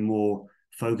becoming more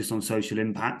focused on social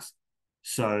impact.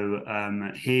 So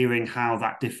hearing how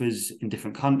that differs in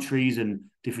different countries and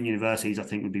different universities, I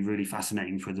think would be really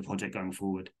fascinating for the project going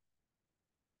forward.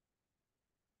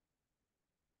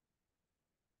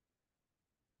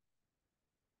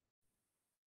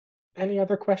 Any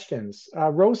other questions?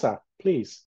 Rosa,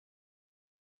 please.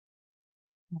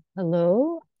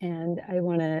 Hello, and I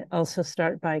want to also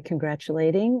start by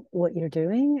congratulating what you're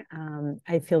doing.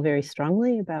 I feel very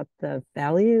strongly about the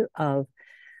value of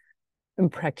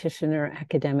practitioner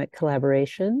academic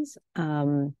collaborations.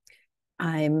 I'm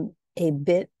a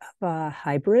bit of a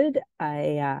hybrid.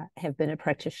 I have been a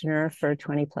practitioner for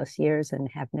 20 plus years and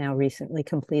have now recently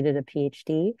completed a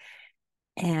PhD.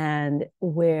 And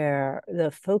where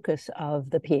the focus of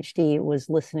the PhD was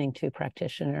listening to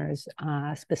practitioners,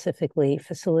 specifically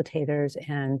facilitators,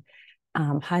 and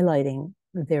highlighting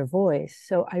their voice.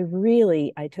 So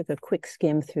I took a quick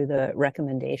skim through the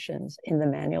recommendations in the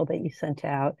manual that you sent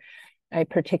out. I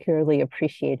particularly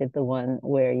appreciated the one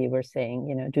where you were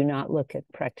saying, do not look at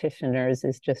practitioners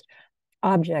as just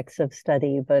objects of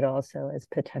study, but also as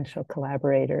potential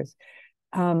collaborators.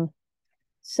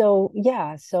 So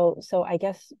I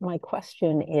guess my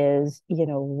question is,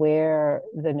 where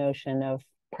the notion of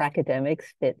pracademics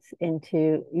fits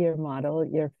into your model,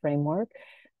 your framework.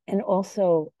 And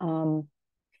also,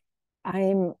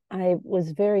 I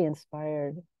was very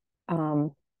inspired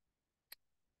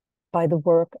by the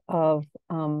work of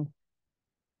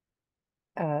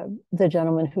the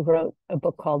gentleman who wrote a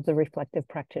book called The Reflective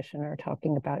Practitioner,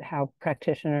 talking about how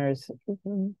practitioners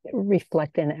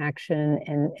reflect in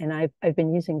action. And I've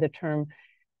been using the term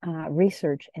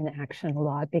research in action a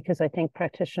lot, because I think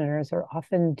practitioners are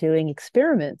often doing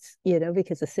experiments,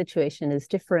 because the situation is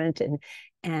different,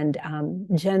 and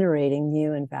generating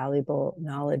new and valuable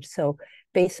knowledge. So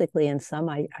basically, in sum,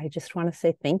 I just want to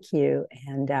say thank you.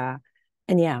 And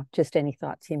yeah, just any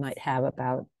thoughts you might have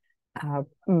about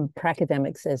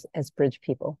pracademics as bridge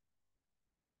people.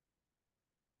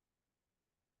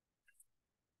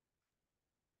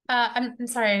 I'm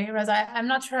sorry, Rosa, I'm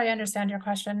not sure I understand your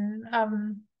question.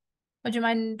 Would you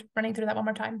mind running through that one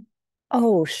more time?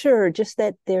 Oh, sure. Just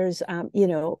that there's,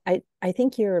 I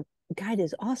think your guide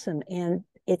is awesome. And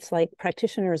it's like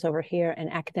practitioners over here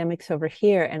and academics over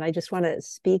here. And I just want to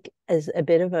speak as a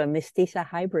bit of a mestiza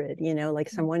hybrid, like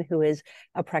someone who is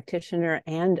a practitioner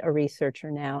and a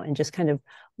researcher now, and just kind of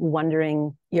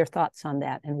wondering your thoughts on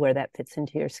that and where that fits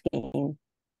into your scheme.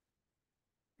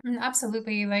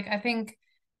 Absolutely. Like, I think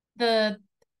the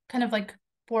kind of like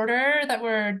border that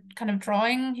we're kind of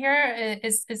drawing here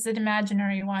is an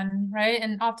imaginary one, right?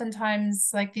 And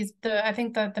oftentimes, like I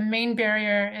think the main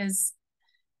barrier is,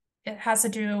 it has to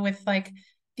do with like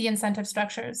the incentive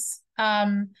structures.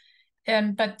 But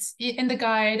in the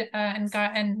guide,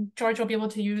 and George will be able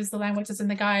to use the languages in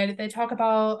the guide, they talk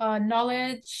about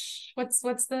knowledge. What's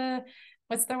the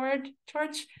word,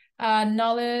 George?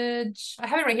 Knowledge. I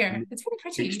have it right here. It's really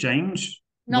pretty. Exchange.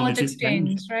 Knowledge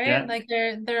exchange, right? Yeah. Like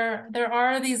there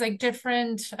are these like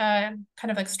different kind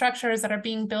of like structures that are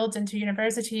being built into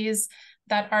universities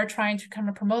that are trying to kind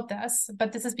of promote this.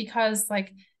 But this is because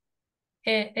like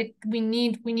we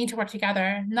need to work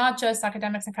together, not just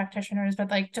academics and practitioners, but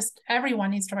like just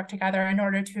everyone needs to work together in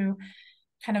order to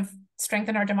kind of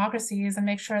strengthen our democracies and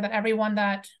make sure that everyone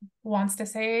that wants to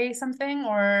say something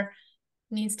or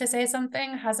needs to say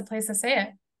something has a place to say it,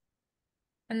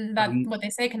 and that what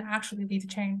they say can actually lead to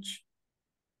change.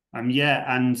 I'd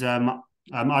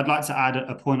like to add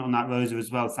a point on that, Rosa,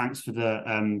 as well. Thanks for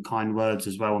the kind words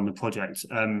as well on the project.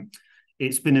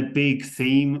 It's been a big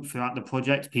theme throughout the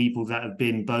project, people that have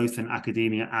been both in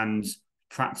academia and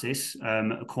practice.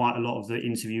 Quite a lot of the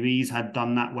interviewees had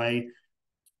done that way.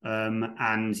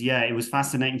 It was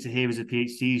fascinating to hear as a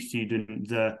PhD student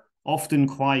the often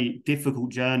quite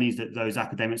difficult journeys that those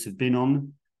academics have been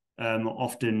on.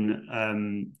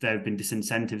 Often there have been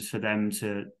disincentives for them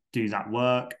to do that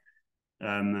work,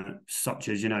 such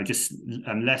as, just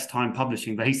less time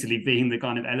publishing, basically being the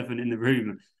kind of elephant in the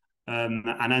room.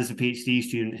 And as a PhD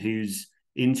student who's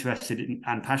interested in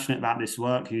and passionate about this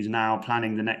work, who's now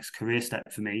planning the next career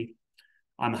step for me,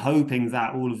 I'm hoping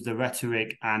that all of the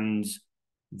rhetoric and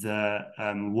the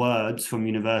words from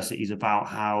universities about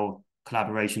how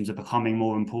collaborations are becoming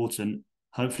more important,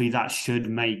 hopefully that should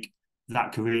make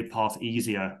that career path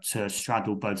easier to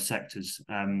straddle both sectors.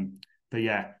 But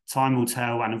yeah, time will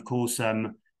tell. And of course,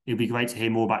 it'd be great to hear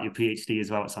more about your PhD as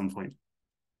well at some point.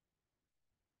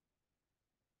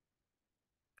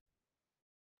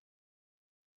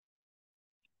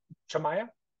 Chamaya,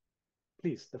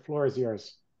 please, the floor is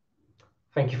yours.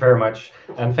 Thank you very much.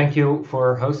 And thank you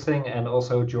for hosting, and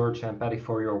also George and Patti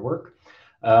for your work.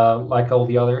 Like all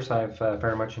the others, I've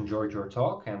very much enjoyed your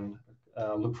talk, and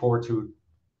look forward to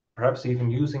perhaps even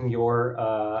using your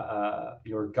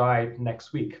guide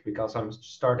next week, because I'm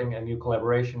starting a new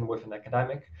collaboration with an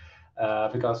academic.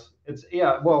 Because it's,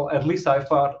 well, at least I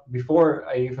thought before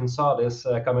I even saw this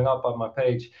coming up on my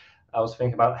page, I was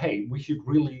thinking about, hey, we should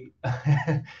really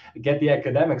get the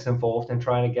academics involved in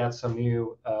trying to get some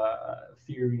new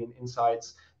theory and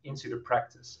insights into the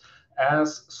practice.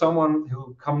 As someone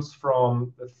who comes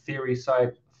from the theory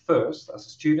side first as a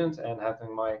student, and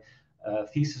having my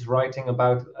thesis writing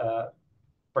about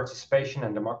participation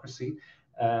and democracy,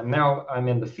 now I'm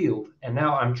in the field, and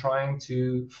now I'm trying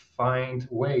to find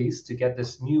ways to get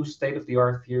this new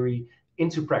state-of-the-art theory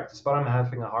into practice, but I'm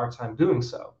having a hard time doing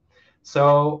so.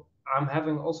 So I'm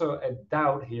having also a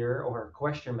doubt here, or a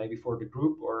question maybe for the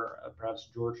group, or perhaps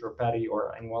George or Patti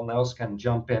or anyone else can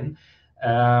jump in.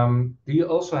 Do you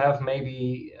also have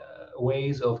maybe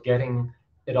ways of getting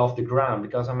it off the ground?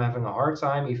 Because I'm having a hard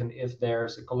time, even if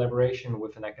there's a collaboration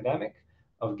with an academic,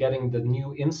 of getting the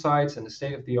new insights and the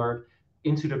state of the art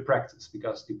into the practice,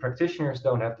 because the practitioners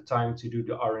don't have the time to do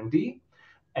the R&D,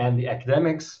 and the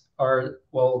academics are,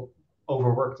 well,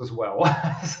 overworked as well.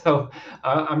 So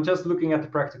I'm just looking at the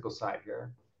practical side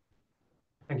here.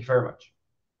 Thank you very much.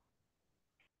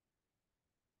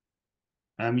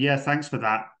 Yeah, thanks for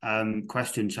that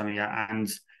question, Chamia. And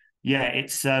yeah,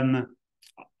 it's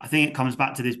I think it comes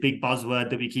back to this big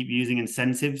buzzword that we keep using,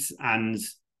 incentives. And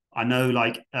I know,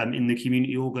 like, in the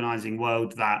community organizing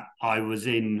world that I was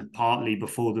in partly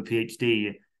before the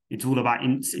PhD, it's all about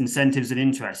incentives and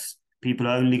interests. People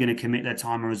are only going to commit their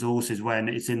time and resources when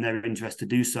it's in their interest to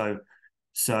do so.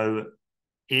 So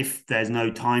if there's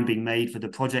no time being made for the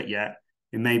project yet,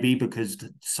 it may be because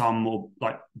some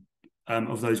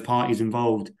of those parties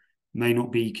involved may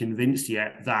not be convinced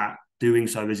yet that doing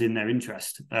so is in their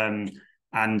interest. And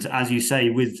as you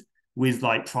say, with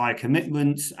like prior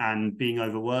commitments and being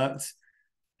overworked,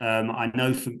 I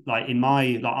know I'm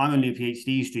only a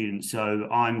PhD student, so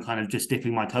I'm kind of just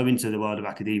dipping my toe into the world of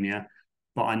academia.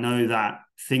 But I know that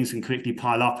things can quickly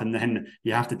pile up, and then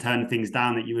you have to turn things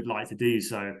down that you would like to do.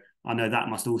 So I know that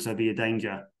must also be a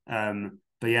danger.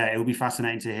 But yeah, it will be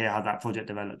fascinating to hear how that project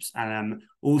develops. And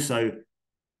also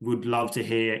would love to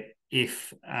hear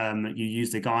if you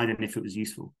used the guide and if it was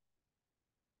useful.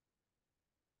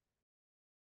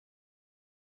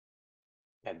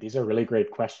 Yeah, these are really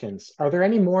great questions. Are there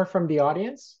any more from the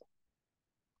audience?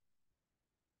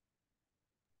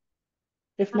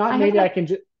 If not, maybe I can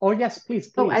just. Oh yes,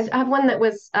 please. Oh, I have one that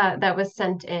was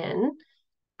sent in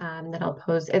that I'll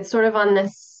pose. It's sort of on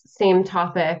this same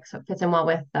topic, so it fits in well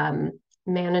with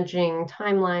managing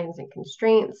timelines and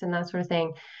constraints and that sort of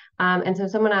thing. And so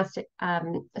someone asked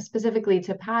specifically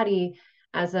to Patti,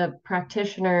 as a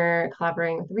practitioner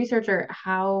collaborating with a researcher,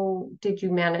 how did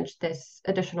you manage this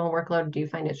additional workload? Do you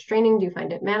find it straining? Do you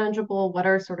find it manageable? What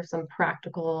are sort of some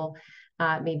practical,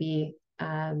 maybe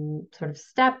sort of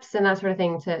steps and that sort of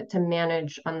thing to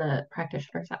manage on the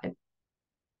practitioner side?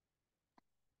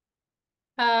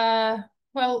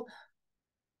 Well,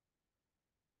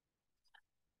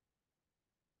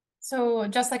 so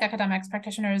just like academics,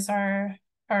 practitioners are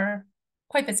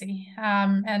quite busy,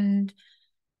 and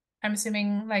I'm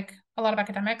assuming like a lot of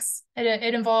academics,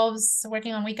 it involves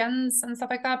working on weekends and stuff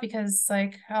like that, because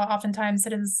like oftentimes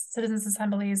citizens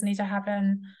assemblies need to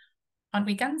happen on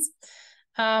weekends.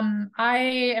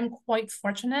 I am quite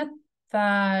fortunate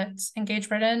that Engage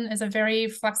Britain is a very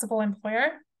flexible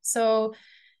employer. So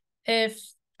if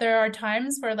there are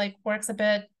times where like work's a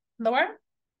bit lower,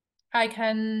 I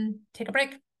can take a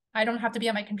break. I don't have to be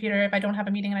at my computer if I don't have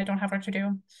a meeting and I don't have work to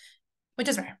do, which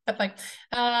is rare, but like,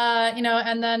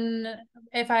 and then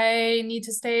if I need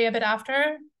to stay a bit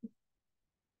after,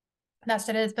 that's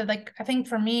what it is. But like, I think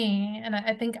for me, and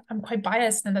I think I'm quite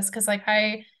biased in this, because like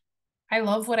I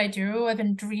love what I do. I've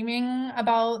been dreaming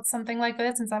about something like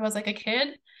this since I was like a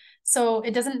kid. So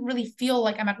it doesn't really feel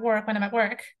like I'm at work when I'm at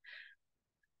work,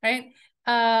 right?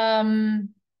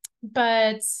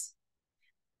 But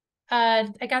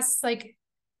I guess like,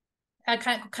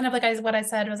 kind of like what I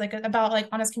said was like about like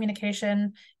honest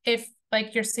communication. If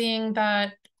like you're seeing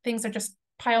that things are just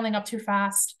piling up too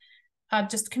fast,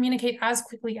 just communicate as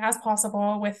quickly as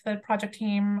possible with the project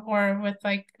team or with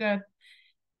like the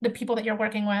people that you're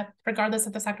working with, regardless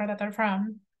of the sector that they're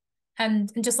from.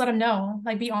 And just let them know,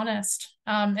 like, be honest.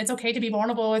 It's okay to be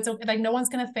vulnerable. It's okay, like, no one's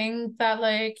gonna think that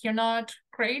like you're not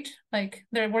great. Like,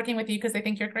 they're working with you because they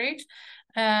think you're great.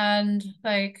 And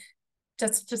like,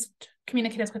 just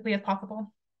communicate as quickly as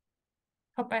possible.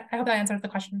 I hope that answers the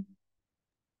question.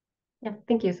 Yeah,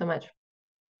 thank you so much.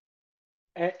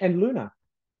 And Luna,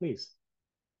 please.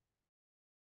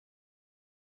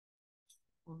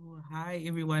 Oh, hi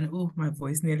everyone. Oh, my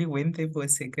voice nearly went there for a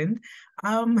second.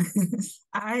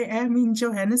 I am in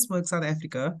Johannesburg, South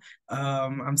Africa.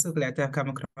 I'm so glad to have come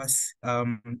across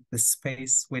the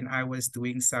space when I was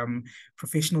doing some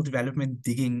professional development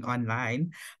digging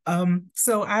online.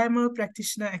 So I'm a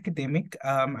practitioner academic.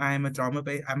 I'm a drama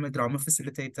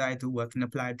facilitator. I do work in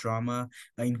applied drama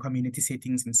in community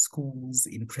settings, in schools,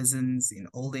 in prisons, in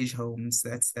old age homes.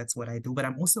 That's what I do. But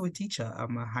I'm also a teacher.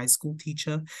 I'm a high school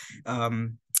teacher.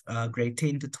 Grade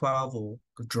 10 to 12 or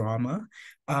drama.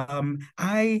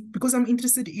 Because I'm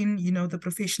interested in, the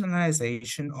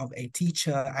professionalization of a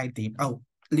teacher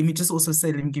let me just also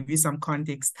say, let me give you some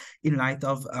context in light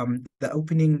of the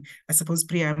opening, I suppose,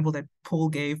 preamble that Paul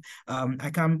gave. I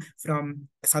come from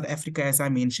South Africa, as I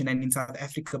mentioned, and in South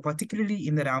Africa, particularly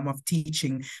in the realm of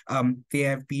teaching, there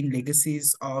have been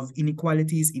legacies of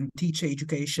inequalities in teacher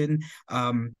education.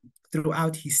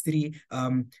 Throughout history,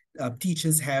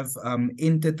 teachers have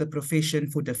entered the profession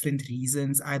for different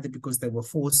reasons, either because they were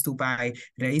forced to by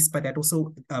race, but that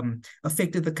also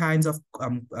affected the kinds of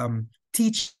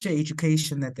teacher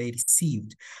education that they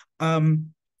received.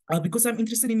 Because I'm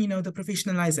interested in, the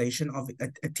professionalization of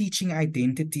a teaching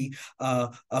identity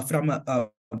from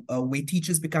where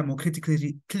teachers become more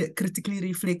critically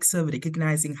reflexive,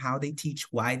 recognizing how they teach,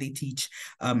 why they teach,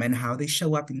 and how they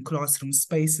show up in classroom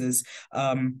spaces.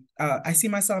 I see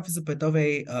myself as a bit of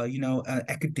a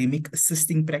academic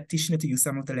assisting practitioner, to use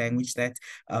some of the language that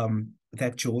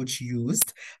George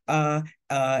used.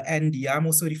 And yeah, I'm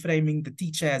also reframing the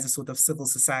teacher as a sort of civil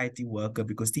society worker,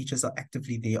 because teachers are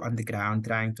actively there on the ground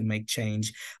trying to make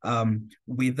change,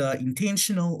 whether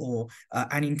intentional or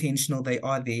unintentional. They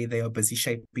are there, they are busy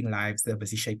shaping lives, they're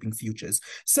busy shaping futures.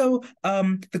 So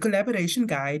the collaboration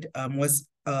guide was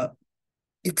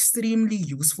extremely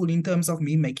useful in terms of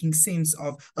me making sense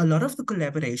of a lot of the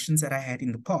collaborations that I had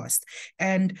in the past.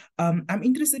 And I'm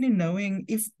interested in knowing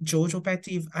if George or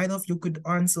Patti, if either of you could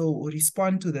answer or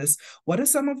respond to this, what are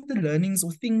some of the learnings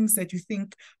or things that you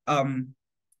think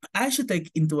I should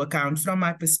take into account from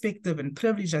my perspective and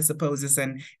privilege, I suppose, as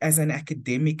an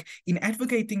academic in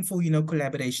advocating for,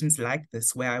 collaborations like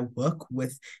this, where I work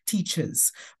with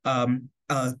teachers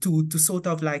to sort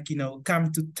of like,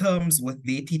 come to terms with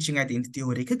their teaching identity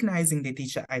or recognizing their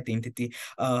teacher identity,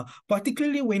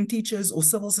 particularly when teachers or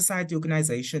civil society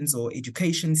organizations or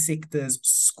education sectors,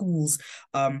 schools,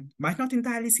 might not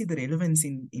entirely see the relevance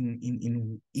in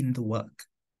the work.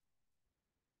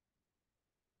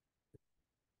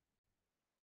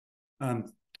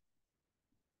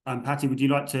 Patti, would you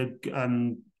like to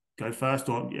go first?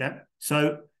 Or yeah.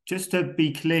 So just to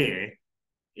be clear,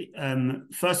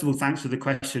 first of all, thanks for the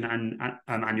question,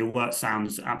 and your work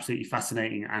sounds absolutely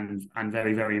fascinating and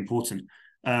very, very important.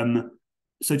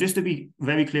 So just to be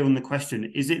very clear on the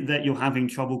question, is it that you're having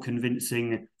trouble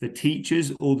convincing the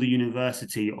teachers or the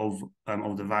university of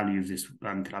the value of this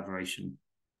collaboration?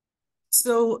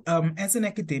 So as an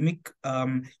academic,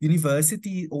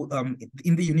 university or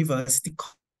in the university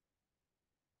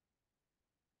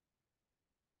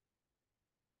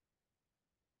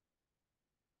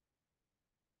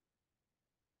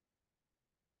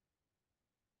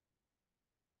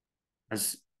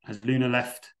Has Luna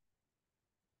left?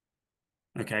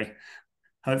 Okay.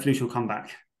 Hopefully she'll come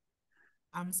back.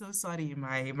 I'm so sorry,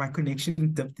 my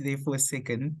connection dipped there for a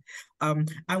second.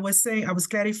 I was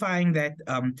clarifying that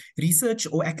research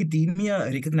or academia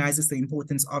recognizes the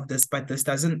importance of this, but this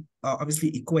doesn't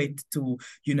obviously equate to,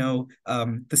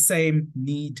 the same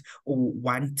need or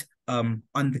want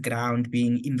on the ground,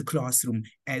 being in the classroom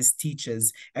as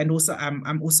teachers. And also,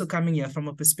 I'm also coming here from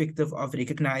a perspective of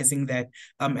recognizing that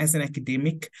as an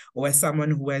academic or as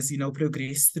someone who has,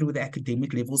 progressed through the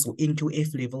academic levels or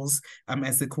NQF levels,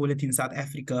 as they call it in South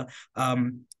Africa,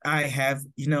 I have,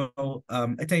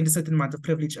 attained a certain amount of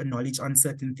privilege and knowledge on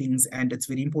certain things. And it's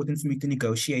very important for me to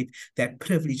negotiate that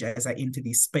privilege as I enter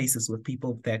these spaces with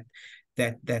people that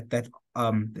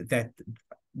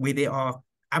where they are.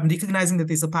 I'm recognizing that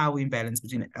there's a power imbalance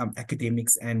between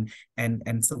academics and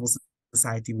civil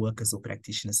society workers or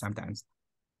practitioners sometimes.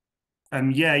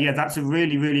 Yeah, that's a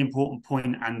really, really important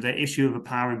point. And the issue of a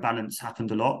power imbalance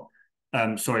happened a lot.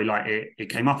 it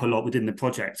came up a lot within the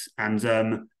project.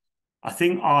 And I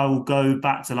think I'll go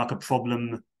back to like a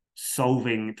problem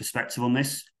solving perspective on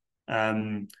this.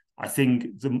 I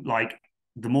think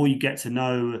the more you get to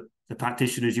know the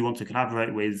practitioners you want to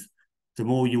collaborate with, the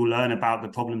more you'll learn about the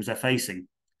problems they're facing.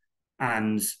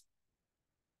 And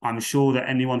I'm sure that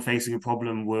anyone facing a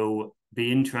problem will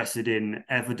be interested in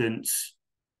evidence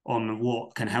on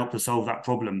what can help to solve that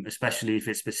problem, especially if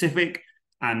it's specific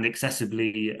and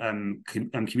accessibly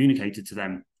communicated to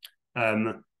them.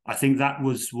 I think that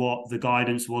was what the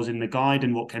guidance was in the guide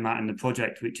and what came out in the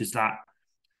project, which is that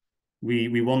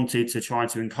we wanted to try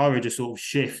to encourage a sort of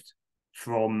shift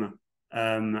from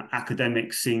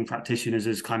academics seeing practitioners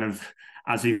as kind of,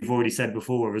 as we've already said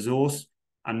before, a resource,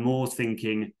 and more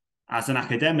thinking, as an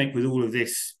academic with all of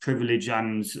this privilege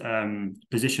and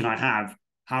position I have,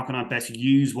 how can I best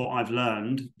use what I've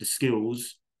learned, the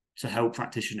skills, to help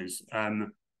practitioners?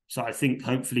 So I think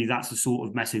hopefully that's the sort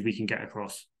of message we can get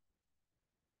across.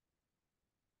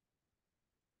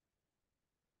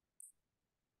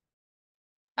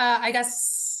 I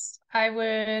guess I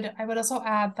would also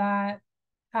add that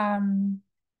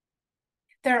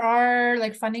there are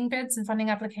like funding bids and funding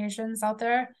applications out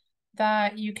there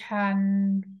that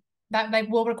that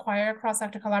will require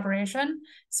cross-sector collaboration.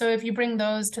 So if you bring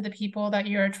those to the people that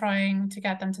you're trying to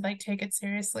get them to like take it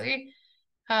seriously,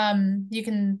 you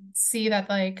can see that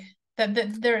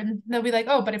they'll be like,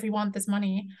 oh, but if we want this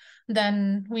money,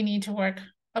 then we need to work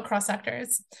across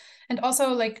sectors. And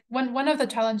also like one of the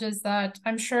challenges that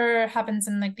I'm sure happens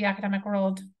in like the academic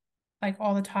world like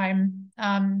all the time,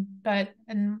 but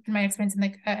in my experience in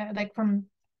like from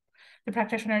the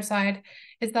practitioner side,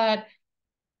 is that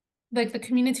like the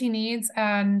community needs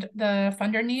and the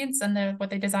funder needs and what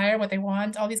they desire, what they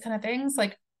want, all these kind of things,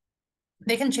 like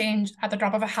they can change at the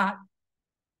drop of a hat.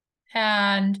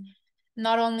 And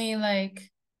not only like,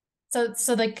 so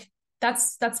like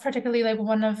that's particularly like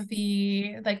one of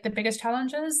the like the biggest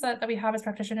challenges that we have as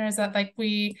practitioners, that like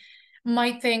we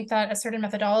might think that a certain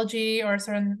methodology or a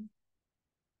certain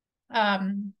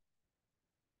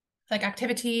like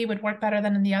activity would work better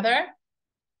than in the other.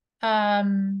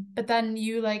 But then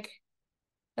you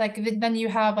then you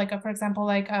have like for example,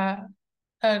 like a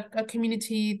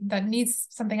community that needs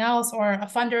something else, or a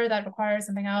funder that requires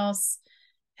something else.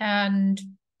 And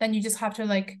then you just have to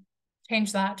like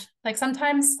change that. Like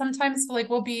sometimes like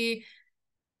we'll be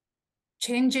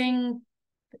changing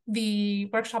the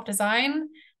workshop design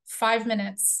 5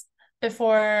 minutes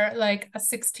before like a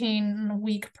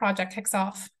 16-week project kicks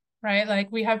off, right?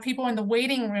 Like we have people in the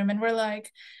waiting room and we're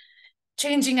like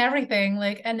changing everything,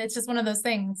 like, and it's just one of those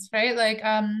things, right? Like,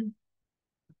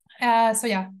 so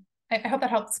yeah, I hope that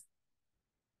helps.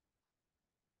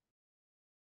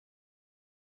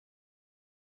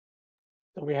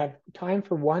 So we have time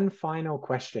for one final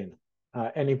question.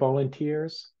 Any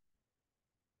volunteers?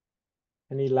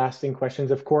 Any lasting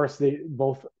questions? Of course,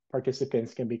 both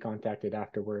participants can be contacted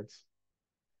afterwards.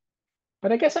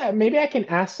 But I guess maybe I can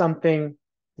ask something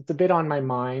that's a bit on my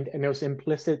mind, and it was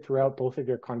implicit throughout both of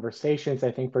your conversations.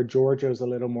 I think for George, it was a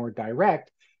little more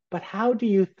direct. But how do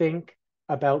you think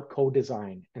about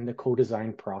co-design and the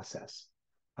co-design process?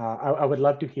 I would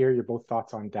love to hear your both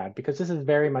thoughts on that, because this is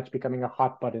very much becoming a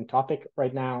hot button topic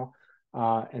right now.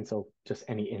 And so just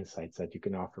any insights that you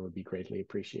can offer would be greatly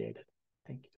appreciated.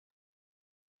 Thank you.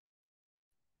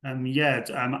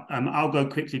 I'll go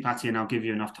quickly, Patti, and I'll give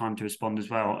you enough time to respond as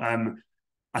well.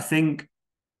 I think,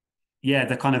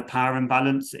 the kind of power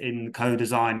imbalance in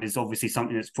co-design is obviously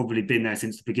something that's probably been there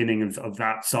since the beginning of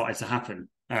that started to happen.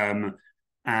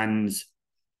 And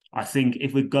I think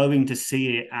if we're going to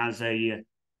see it as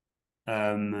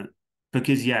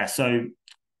so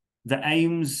the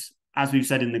aims, as we've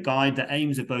said in the guide, the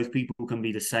aims of both people can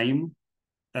be the same.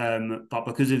 But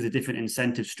because of the different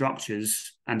incentive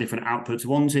structures and different outputs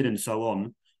wanted and so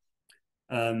on,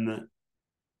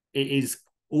 it is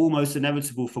almost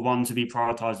inevitable for one to be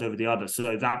prioritized over the other.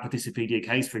 So that Participedia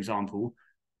case, for example,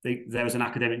 there was an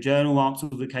academic journal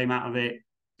article that came out of it.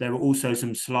 There were also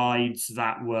some slides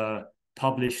that were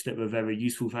published that were very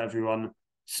useful for everyone.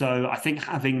 So I think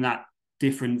having that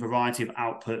different variety of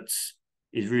outputs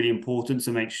is really important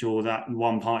to make sure that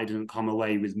one party doesn't come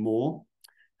away with more.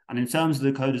 And in terms of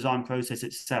the co-design process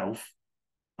itself,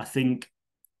 I think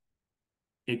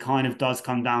it kind of does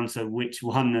come down to which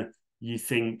one you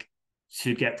think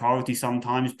should get priority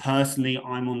sometimes. Personally,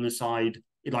 I'm on the side,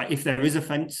 like if there is a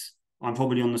fence, I'm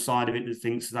probably on the side of it that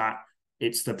thinks that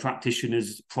it's the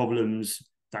practitioner's problems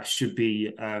that should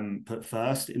be put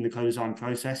first in the co-design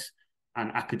process,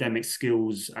 and academic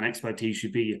skills and expertise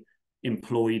should be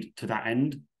employed to that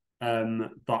end.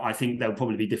 But I think there'll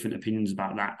probably be different opinions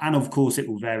about that. And of course, it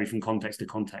will vary from context to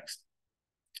context.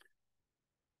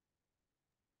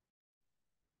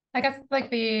 I guess like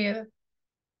the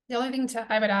only thing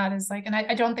I would add is like, and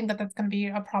I don't think that that's going to be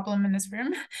a problem in this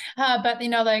room, but you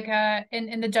know, like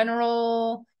in the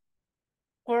general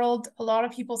world, a lot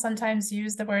of people sometimes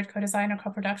use the word co-design or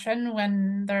co-production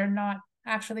when they're not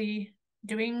actually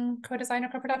doing co-design or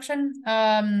co-production,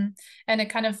 and it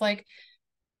kind of like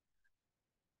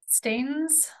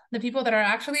stains the people that are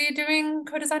actually doing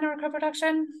co-design or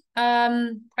co-production.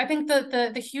 I think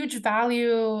the huge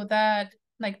value that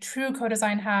like true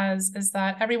co-design has is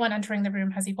that everyone entering the room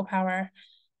has equal power.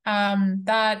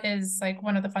 That is like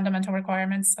one of the fundamental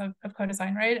requirements of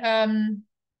co-design, right?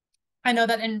 I know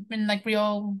that in like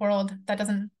real world that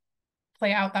doesn't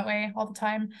play out that way all the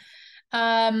time.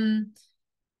 And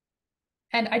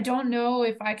I don't know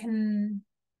if I can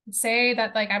say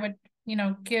that like I would, you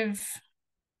know, give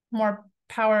more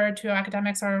power to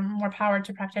academics or more power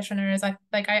to practitioners. I'm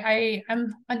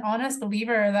an honest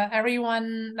believer that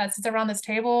everyone that sits around this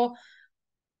table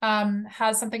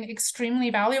has something extremely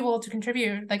valuable to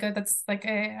contribute. Like that's like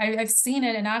I've seen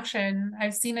it in action.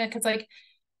 I've seen it because like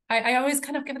I always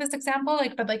kind of give this example,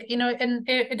 like, but like, you know, and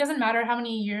it doesn't matter how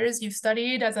many years you've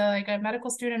studied as a medical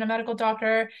student, a medical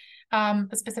doctor, a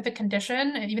specific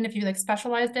condition, even if you like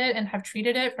specialized it and have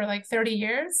treated it for like 30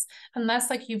 years, unless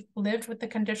like you've lived with the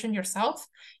condition yourself,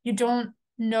 you don't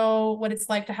know what it's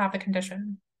like to have the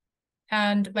condition.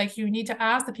 And like, you need to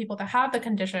ask the people that have the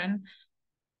condition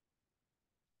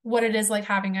what it is like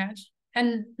having it.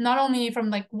 And not only from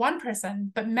like one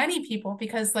person, but many people,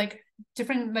 because like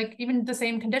different, like even the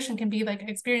same condition can be like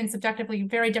experienced subjectively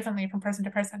very differently from person to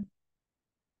person.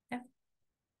 Yeah.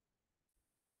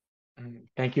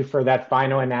 Thank you for that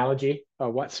final analogy.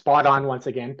 What spot on once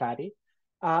again, Patti.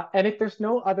 And if there's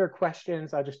no other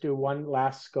questions, I'll just do one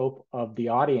last scope of the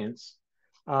audience.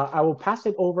 I will pass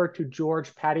it over to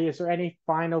George. Patti, is there any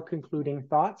final concluding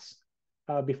thoughts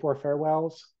before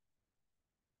farewells?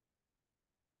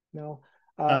 No.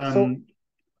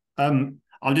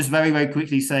 I'll just very, very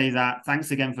quickly say that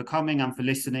thanks again for coming and for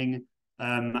listening.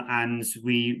 And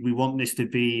we want this to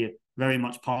be very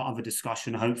much part of a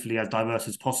discussion, hopefully as diverse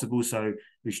as possible. So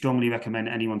we strongly recommend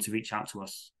anyone to reach out to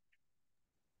us.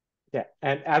 Yeah,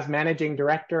 and as managing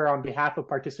director on behalf of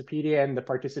Participedia and the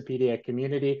Participedia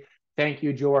community, thank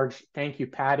you, George. Thank you,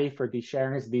 Patti, for these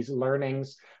sharings, these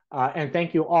learnings. And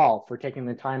thank you all for taking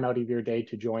the time out of your day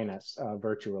to join us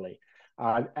virtually.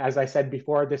 As I said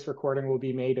before, this recording will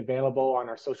be made available on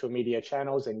our social media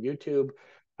channels and YouTube.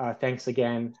 Thanks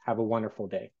again. Have a wonderful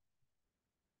day.